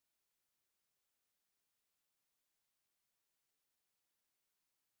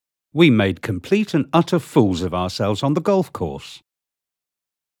 We made complete and utter fools of ourselves on the golf course.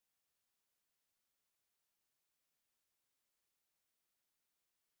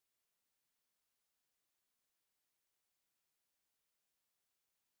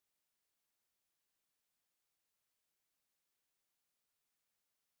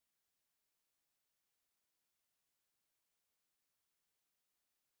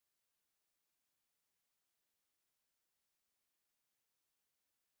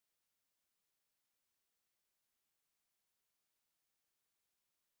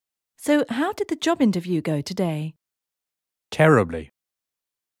 So, how did the job interview go today? Terribly.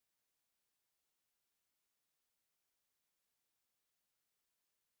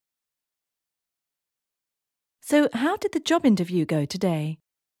 So, how did the job interview go today?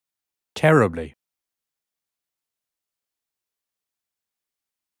 Terribly.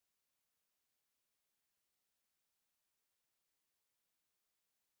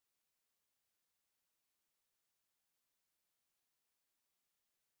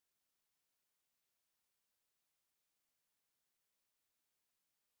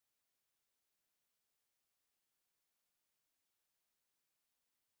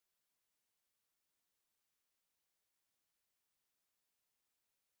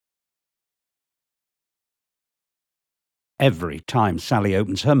 Every time Sally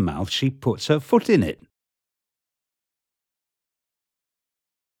opens her mouth, she puts her foot in it.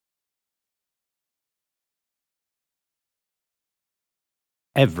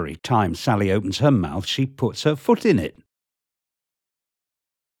 Every time Sally opens her mouth, she puts her foot in it.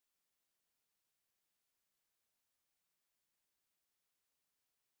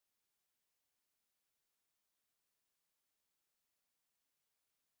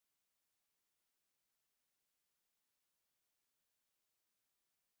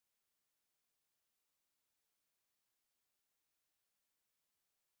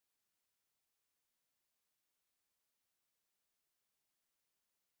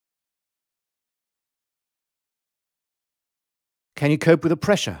 Can you cope with the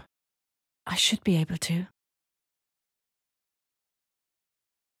pressure? I should be able to.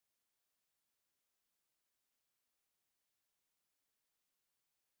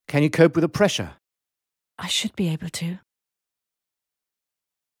 Can you cope with the pressure? I should be able to.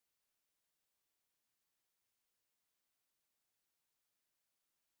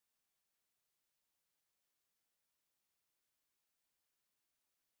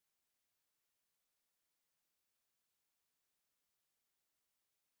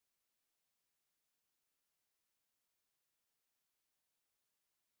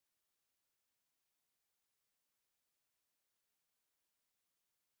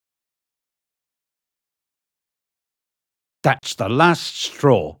 That's the last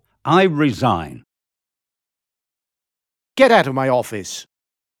straw. I resign. Get out of my office!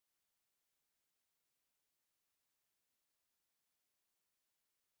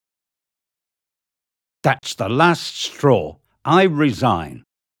 That's the last straw. I resign.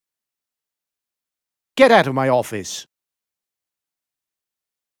 Get out of my office!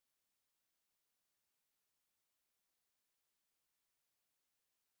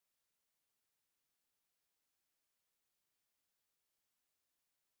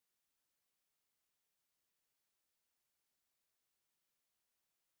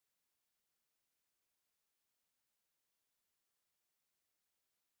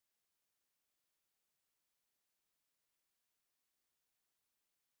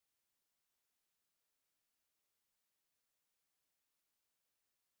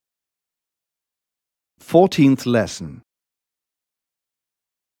 Fourteenth lesson.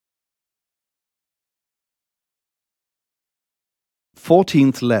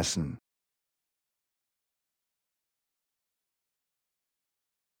 Fourteenth lesson.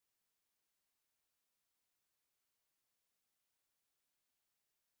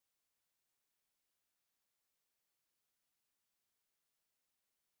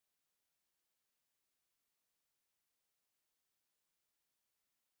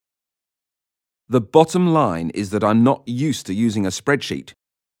 The bottom line is that I'm not used to using a spreadsheet.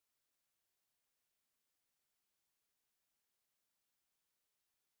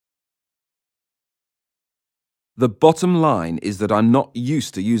 The bottom line is that I'm not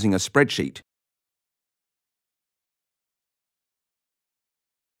used to using a spreadsheet.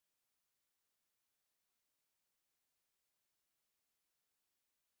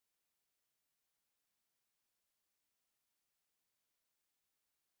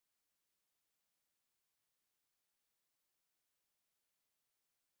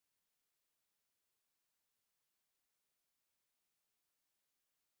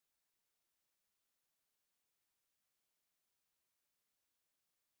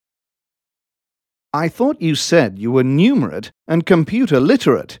 I thought you said you were numerate and computer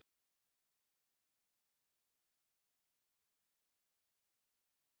literate.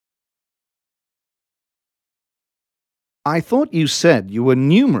 I thought you said you were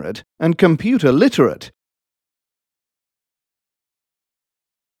numerate and computer literate.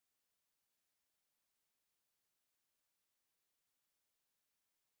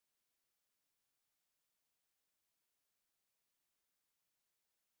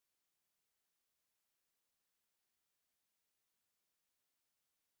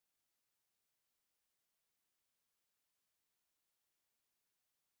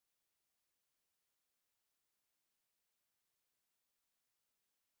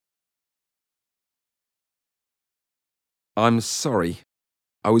 I'm sorry.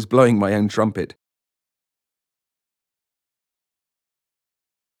 I was blowing my own trumpet.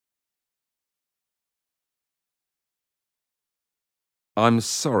 I'm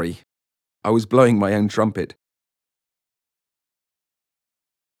sorry. I was blowing my own trumpet.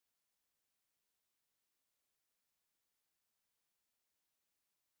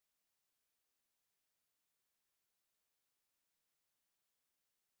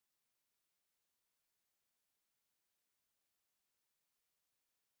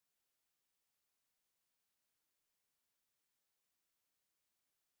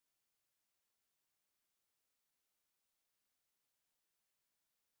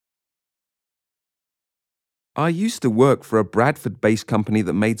 I used to work for a Bradford-based company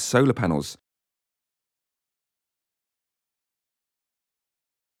that made solar panels.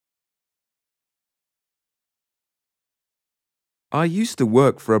 I used to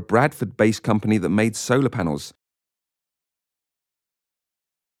work for a Bradford-based company that made solar panels.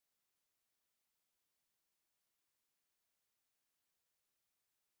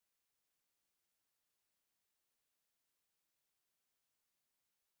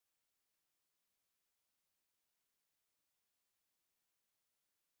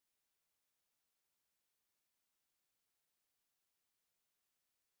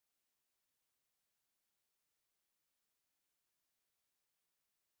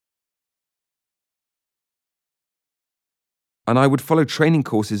 And I would follow training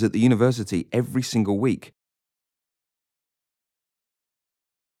courses at the university every single week.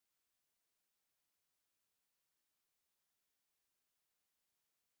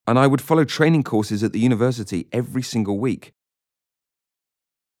 And I would follow training courses at the university every single week.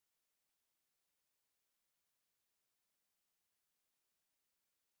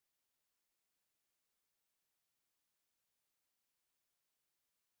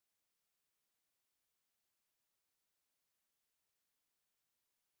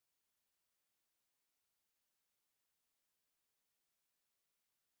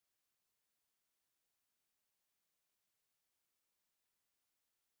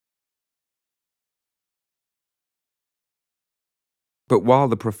 But while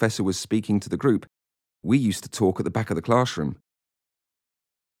the professor was speaking to the group, we used to talk at the back of the classroom.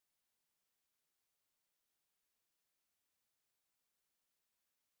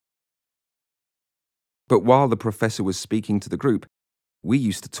 But while the professor was speaking to the group, we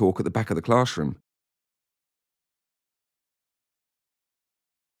used to talk at the back of the classroom.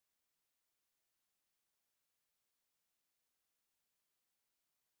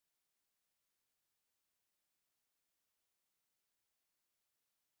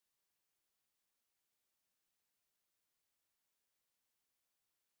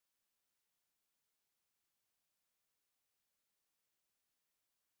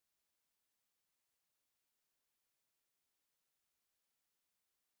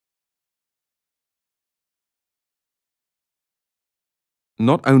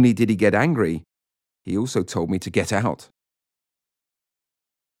 Not only did he get angry, he also told me to get out.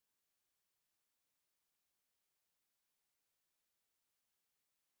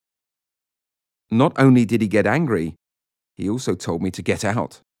 Not only did he get angry, he also told me to get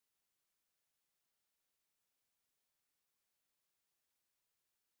out.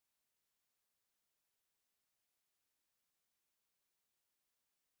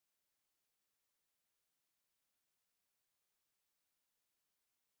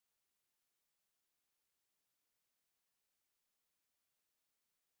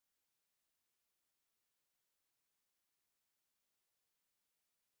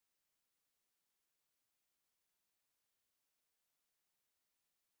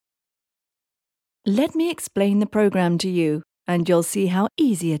 Let me explain the program to you, and you'll see how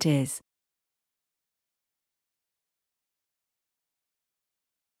easy it is.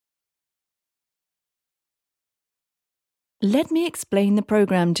 Let me explain the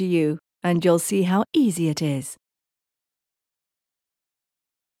program to you, and you'll see how easy it is.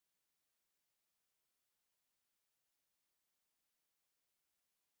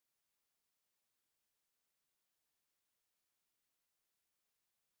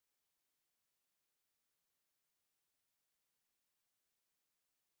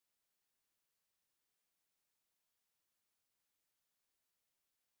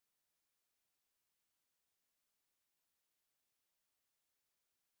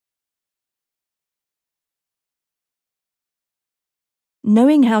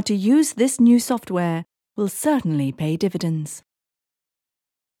 Knowing how to use this new software will certainly pay dividends.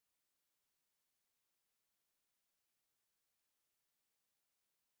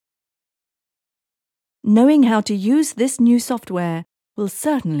 Knowing how to use this new software will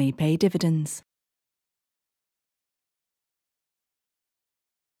certainly pay dividends.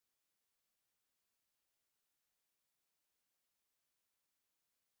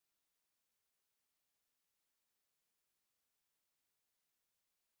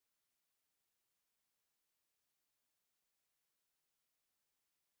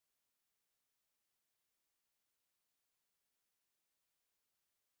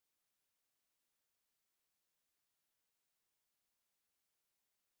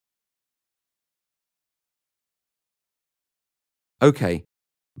 Okay,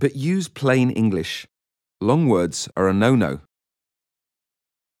 but use plain English. Long words are a no-no.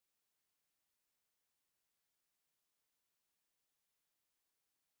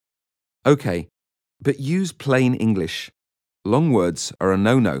 Okay, but use plain English. Long words are a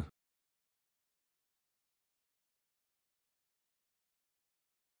no-no.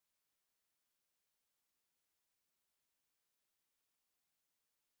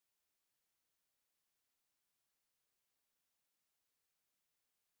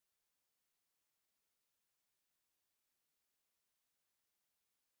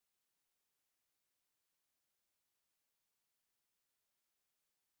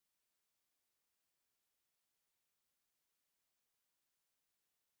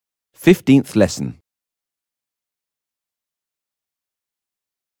 Fifteenth lesson.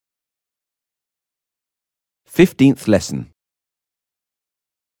 Fifteenth lesson.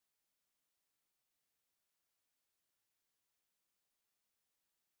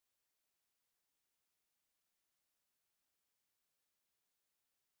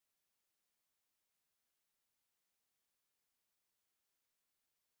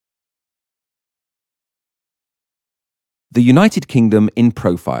 The United Kingdom in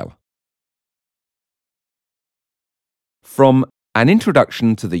profile. From An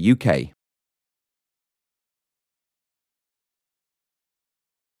Introduction to the UK.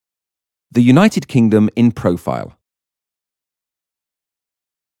 The United Kingdom in profile.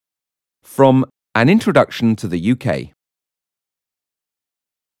 From An Introduction to the UK.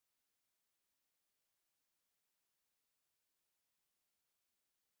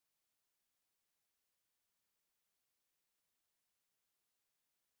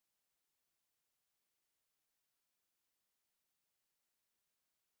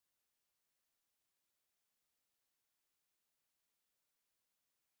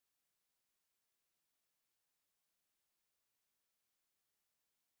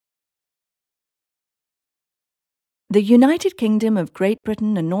 The United Kingdom of Great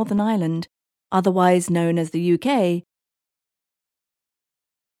Britain and Northern Ireland, otherwise known as the UK.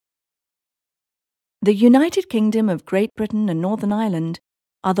 The United Kingdom of Great Britain and Northern Ireland,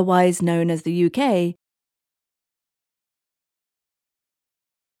 otherwise known as the UK.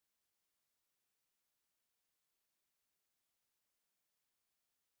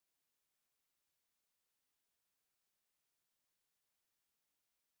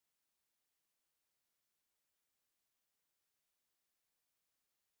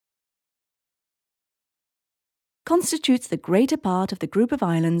 Constitutes the greater part of the group of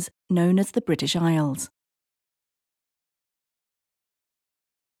islands known as the British Isles.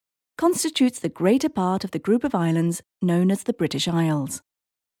 Constitutes the greater part of the group of islands known as the British Isles.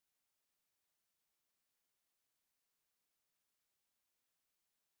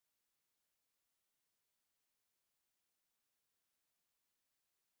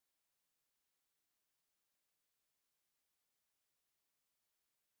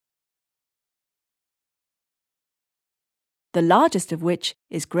 The largest of which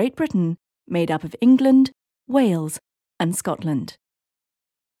is Great Britain, made up of England, Wales, and Scotland.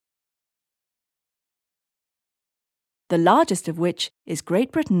 The largest of which is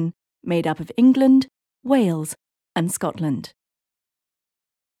Great Britain, made up of England, Wales, and Scotland.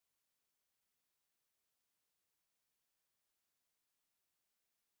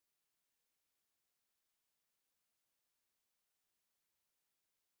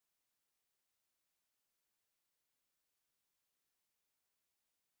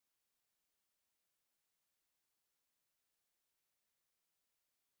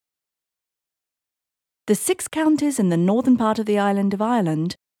 The 6 counties in the northern part of the island of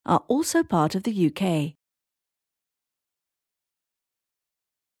Ireland are also part of the UK.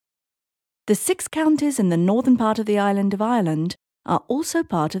 The 6 counties in the northern part of the island of Ireland are also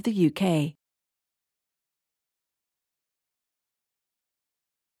part of the UK.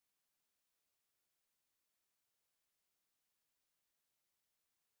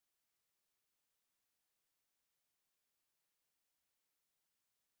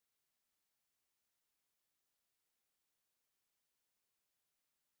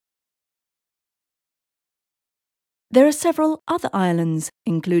 There are several other islands,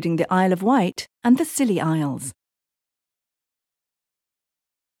 including the Isle of Wight and the Scilly Isles.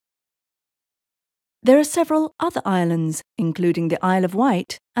 There are several other islands, including the Isle of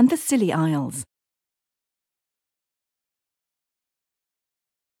Wight and the Scilly Isles.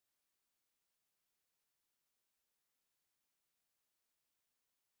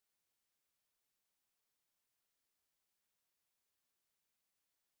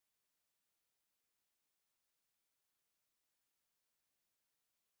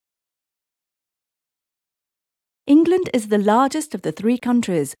 England is the largest of the three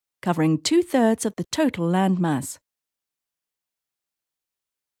countries, covering 2/3 of the total landmass.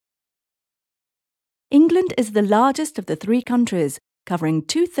 England is the largest of the three countries, covering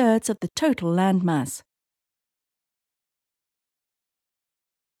 2/3 of the total landmass.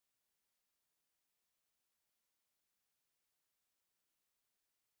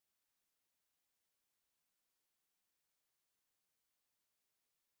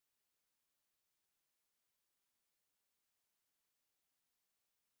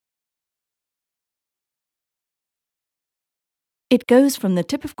 It goes from the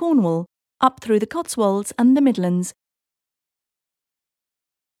tip of Cornwall up through the Cotswolds and the Midlands.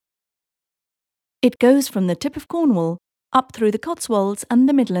 It goes from the tip of Cornwall up through the Cotswolds and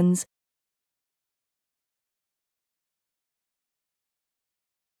the Midlands.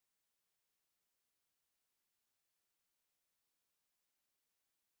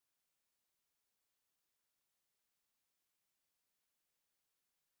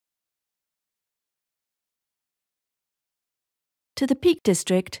 To the Peak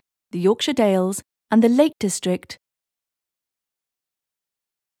District, the Yorkshire Dales, and the Lake District.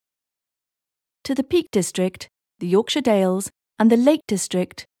 To the Peak District, the Yorkshire Dales, and the Lake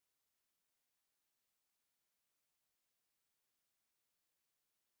District.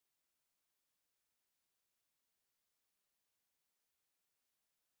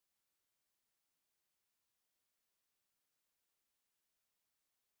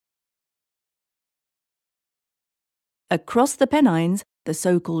 Across the Pennines, the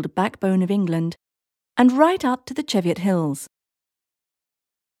so-called backbone of England, and right up to the Cheviot Hills.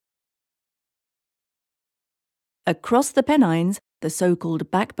 Across the Pennines, the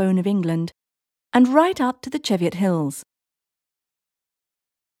so-called backbone of England, and right up to the Cheviot Hills.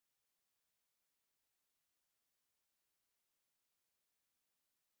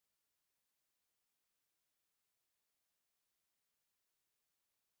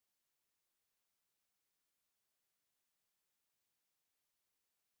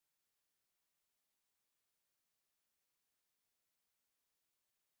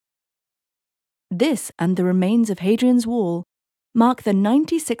 This and the remains of Hadrian's Wall mark the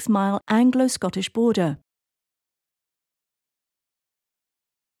 96-mile Anglo-Scottish border.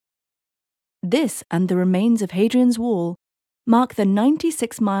 This and the remains of Hadrian's Wall mark the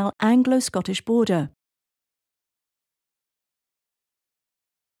 96-mile Anglo-Scottish border.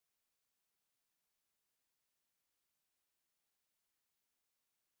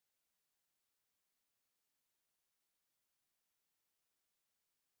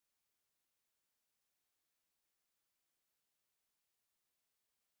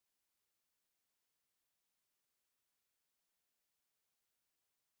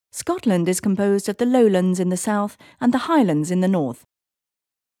 Scotland is composed of the lowlands in the south and the highlands in the north.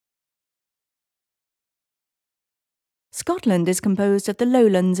 Scotland is composed of the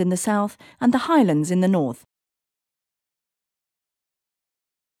lowlands in the south and the highlands in the north.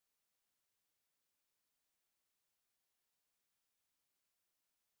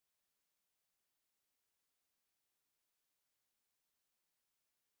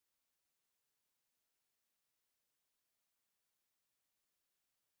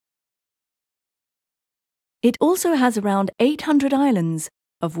 It also has around 800 islands,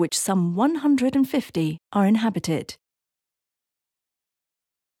 of which some 150 are inhabited.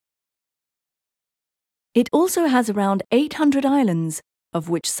 It also has around 800 islands, of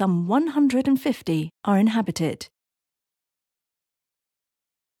which some 150 are inhabited.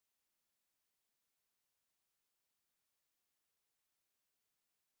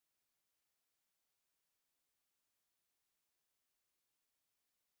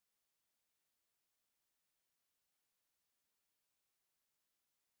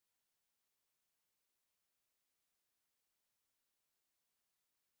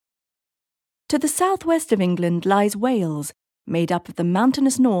 To the southwest of England lies Wales, made up of the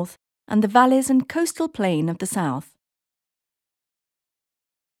mountainous north and the valleys and coastal plain of the south.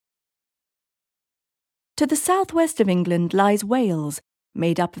 To the southwest of England lies Wales,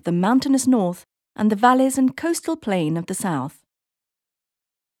 made up of the mountainous north and the valleys and coastal plain of the south.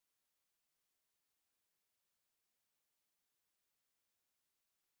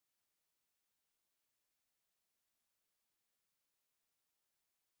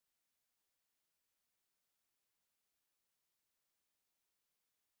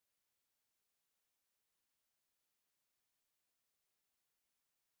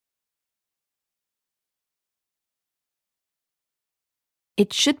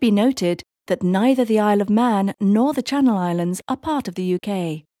 It should be noted that neither the Isle of Man nor the Channel Islands are part of the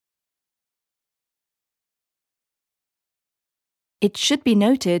UK. It should be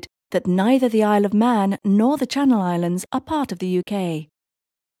noted that neither the Isle of Man nor the Channel Islands are part of the UK.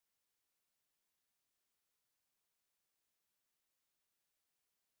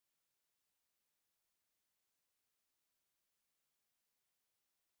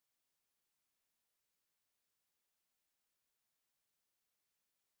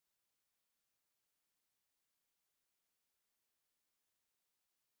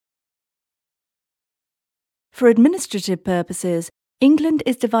 For administrative purposes, England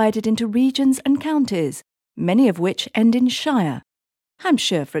is divided into regions and counties, many of which end in shire.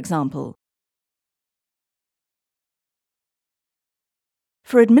 Hampshire, for example.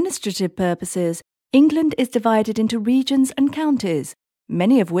 For administrative purposes, England is divided into regions and counties,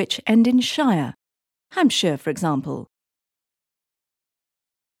 many of which end in shire. Hampshire, for example.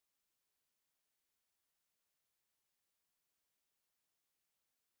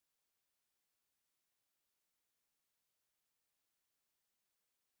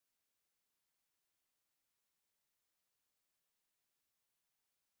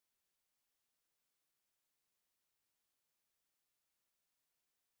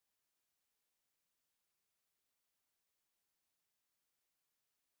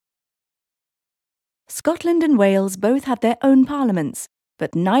 Scotland and Wales both have their own parliaments,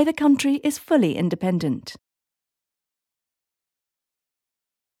 but neither country is fully independent.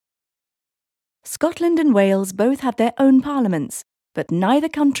 Scotland and Wales both have their own parliaments, but neither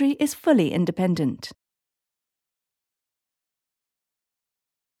country is fully independent.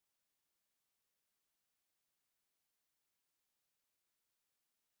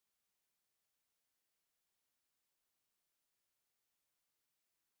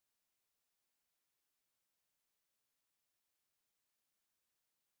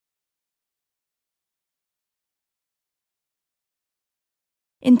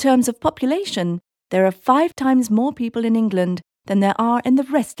 In terms of population, there are 5 times more people in England than there are in the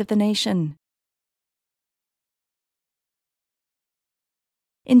rest of the nation.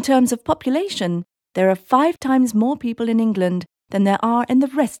 In terms of population, there are 5 times more people in England than there are in the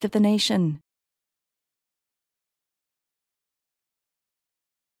rest of the nation.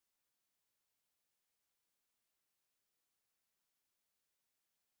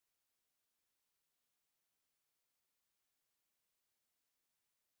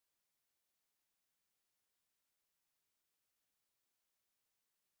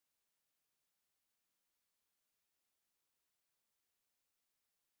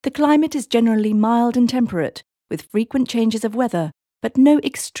 The climate is generally mild and temperate, with frequent changes of weather, but no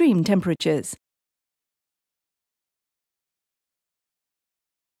extreme temperatures.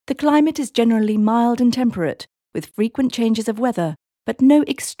 The climate is generally mild and temperate, with frequent changes of weather, but no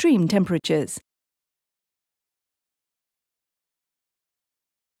extreme temperatures.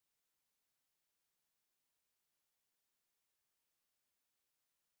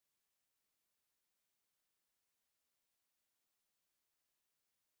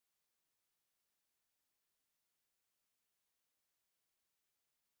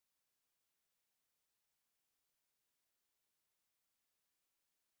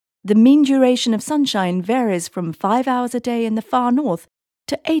 The mean duration of sunshine varies from 5 hours a day in the far north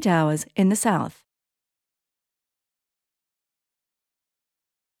to 8 hours in the south.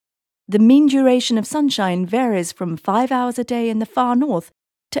 The mean duration of sunshine varies from 5 hours a day in the far north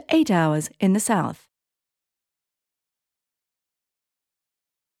to 8 hours in the south.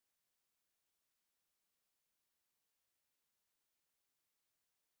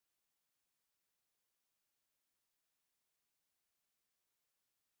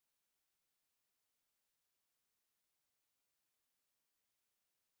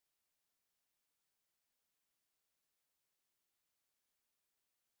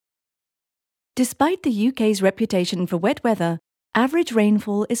 Despite the UK's reputation for wet weather, average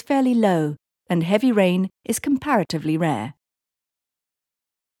rainfall is fairly low and heavy rain is comparatively rare.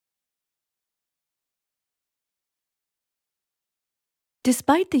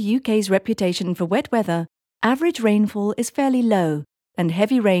 Despite the UK's reputation for wet weather, average rainfall is fairly low and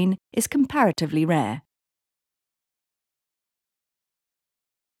heavy rain is comparatively rare.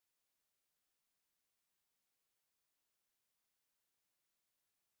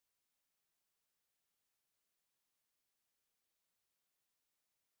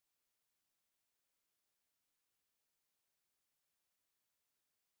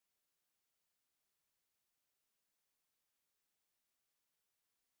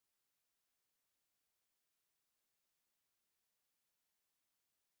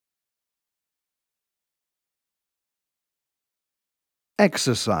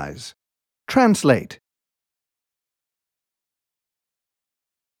 Exercise. Translate.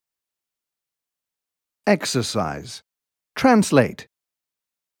 Exercise. Translate.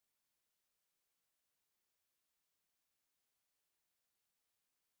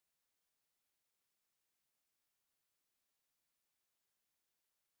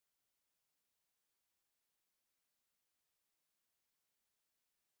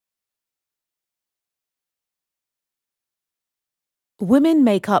 Women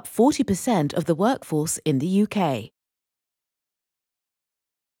make up 40% of the workforce in the UK.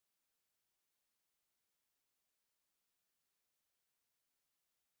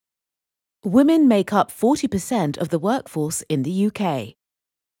 Women make up 40% of the workforce in the UK.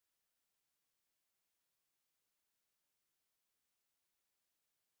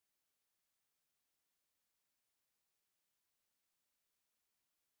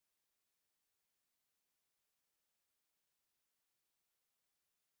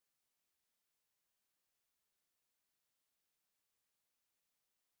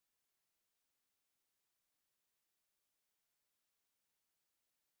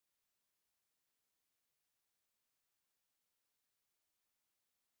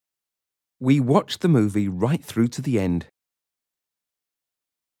 We watched the movie right through to the end.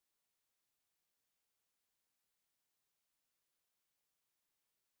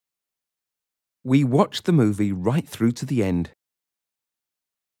 We watched the movie right through to the end.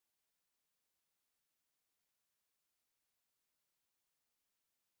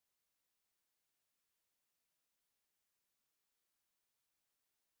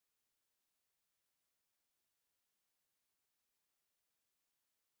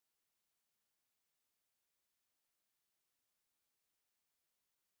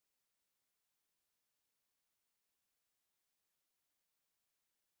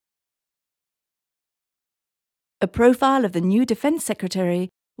 A profile of the new Defence Secretary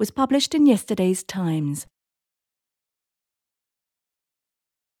was published in yesterday's Times.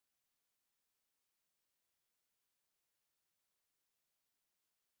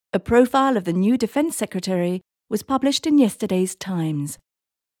 A profile of the new Defence Secretary was published in yesterday's Times.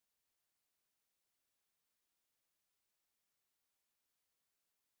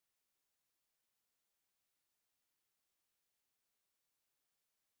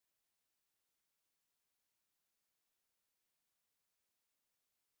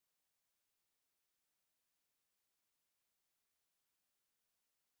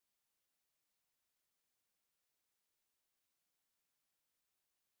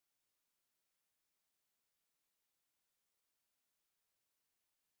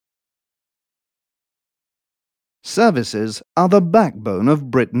 Services are the backbone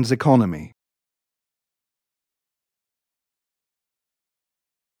of Britain's economy.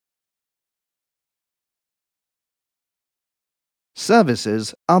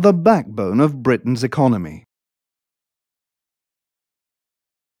 Services are the backbone of Britain's economy.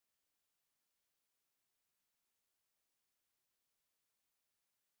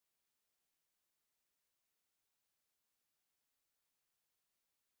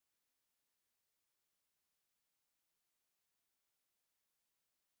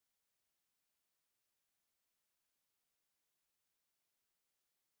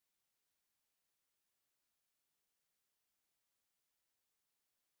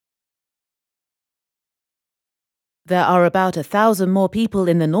 There are about 1,000 more people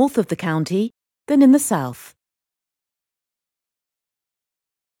in the north of the county than in the south.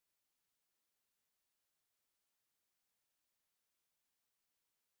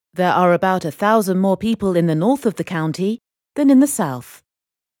 There are about 1,000 more people in the north of the county than in the south.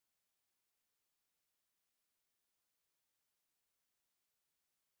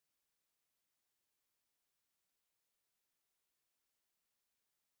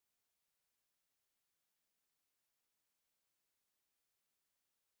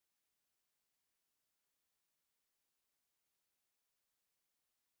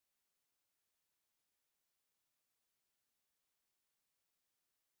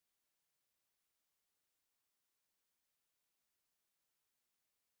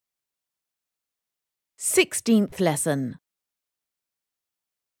 Sixteenth lesson.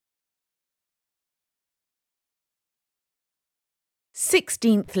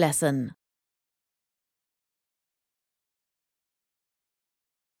 Sixteenth lesson.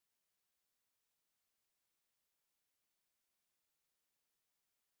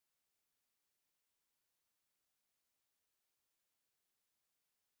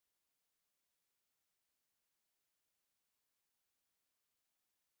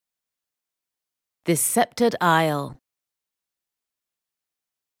 This Sceptred Isle.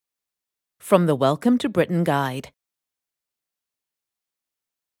 From the Welcome to Britain Guide.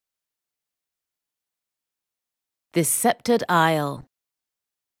 This Sceptred Isle.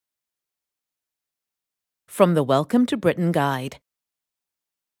 From the Welcome to Britain Guide.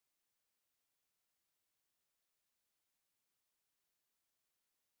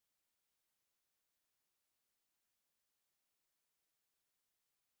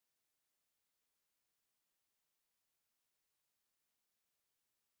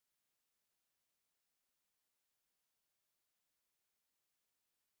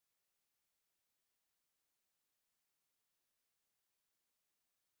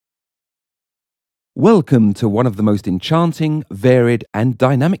 Welcome to one of the most enchanting, varied and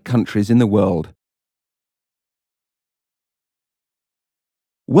dynamic countries in the world.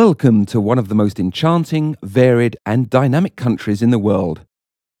 Welcome to one of the most enchanting, varied and dynamic countries in the world.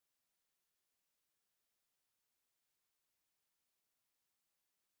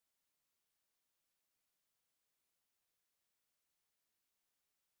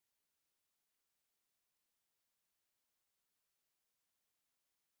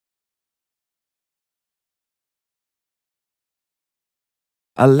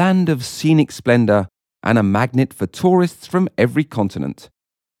 A land of scenic splendour and a magnet for tourists from every continent.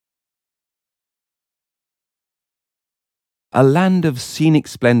 A land of scenic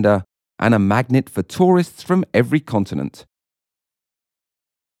splendour and a magnet for tourists from every continent.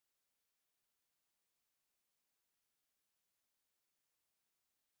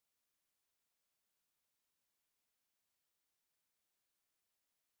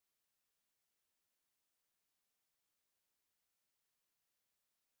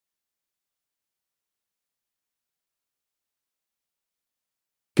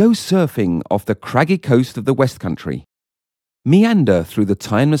 Go surfing off the craggy coast of the West Country. Meander through the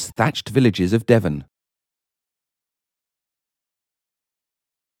timeless thatched villages of Devon.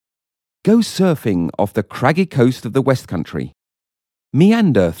 Go surfing off the craggy coast of the West Country.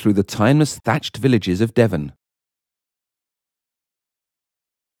 Meander through the timeless thatched villages of Devon.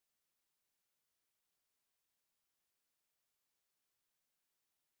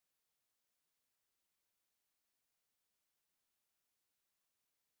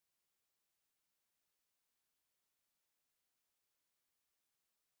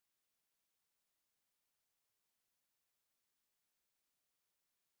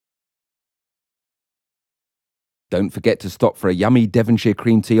 Don't forget to stop for a yummy Devonshire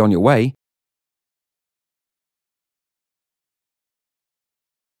cream tea on your way.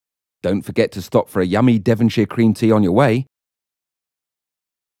 Don't forget to stop for a yummy Devonshire cream tea on your way.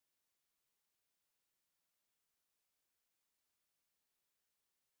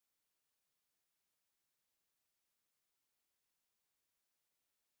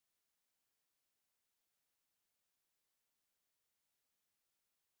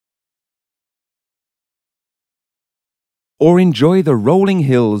 Or enjoy the rolling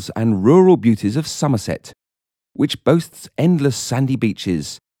hills and rural beauties of Somerset, which boasts endless sandy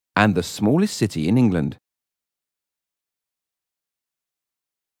beaches and the smallest city in England.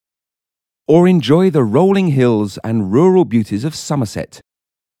 Or enjoy the rolling hills and rural beauties of Somerset,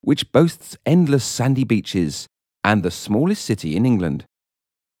 which boasts endless sandy beaches and the smallest city in England.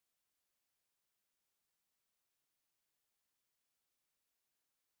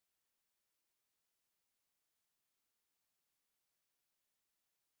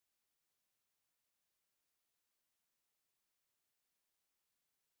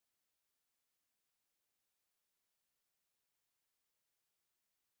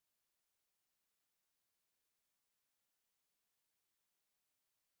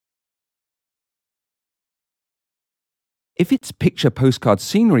 If it's picture postcard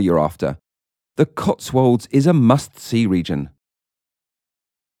scenery you're after, the Cotswolds is a must-see region.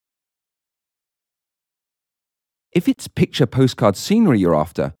 If it's picture postcard scenery you're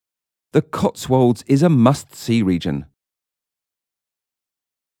after, the Cotswolds is a must-see region.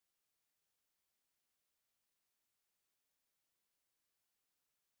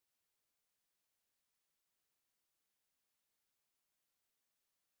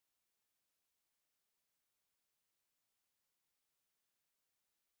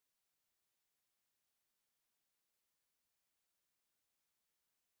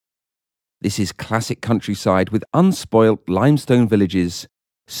 This is classic countryside with unspoilt limestone villages,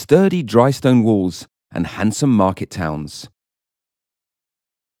 sturdy dry stone walls and handsome market towns.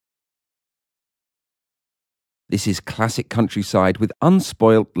 This is classic countryside with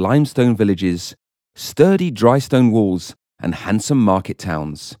unspoilt limestone villages, sturdy dry stone walls and handsome market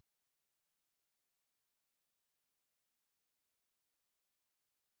towns.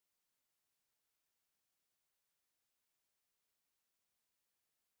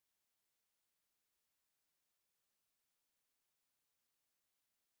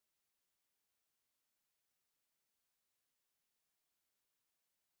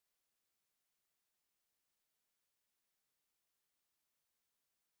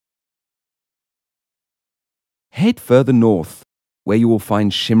 Head further north, where you will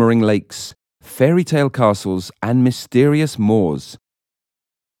find shimmering lakes, fairy tale castles and mysterious moors.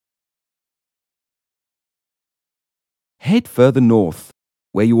 Head further north,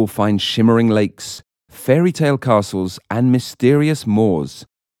 where you will find shimmering lakes, fairy tale castles and mysterious moors.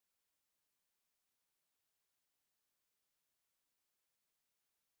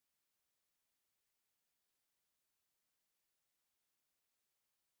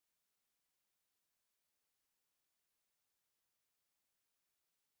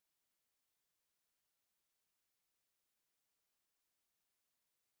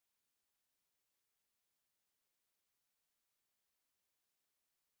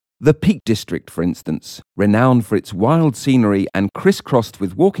 The Peak District, for instance, renowned for its wild scenery and crisscrossed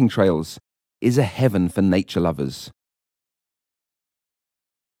with walking trails, is a heaven for nature lovers.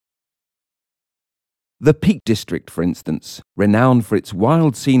 The Peak District, for instance, renowned for its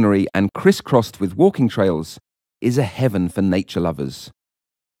wild scenery and crisscrossed with walking trails, is a heaven for nature lovers.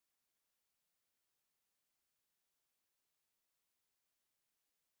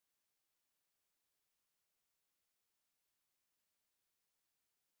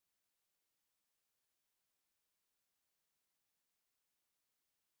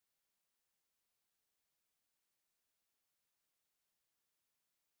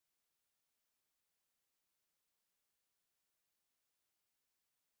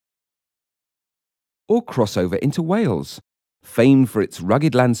 Or cross over into Wales, famed for its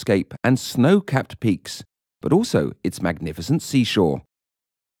rugged landscape and snow-capped peaks, but also its magnificent seashore.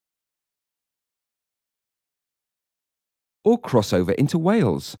 Or cross over into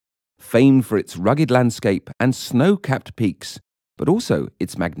Wales, famed for its rugged landscape and snow-capped peaks, but also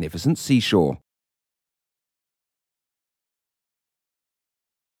its magnificent seashore.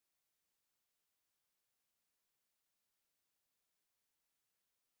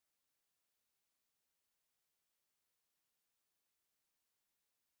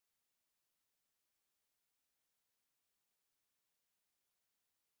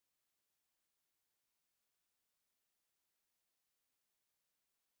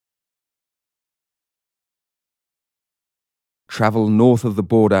 Travel north of the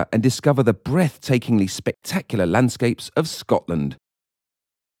border and discover the breathtakingly spectacular landscapes of Scotland.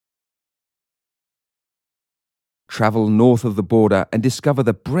 Travel north of the border and discover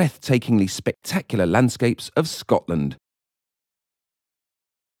the breathtakingly spectacular landscapes of Scotland.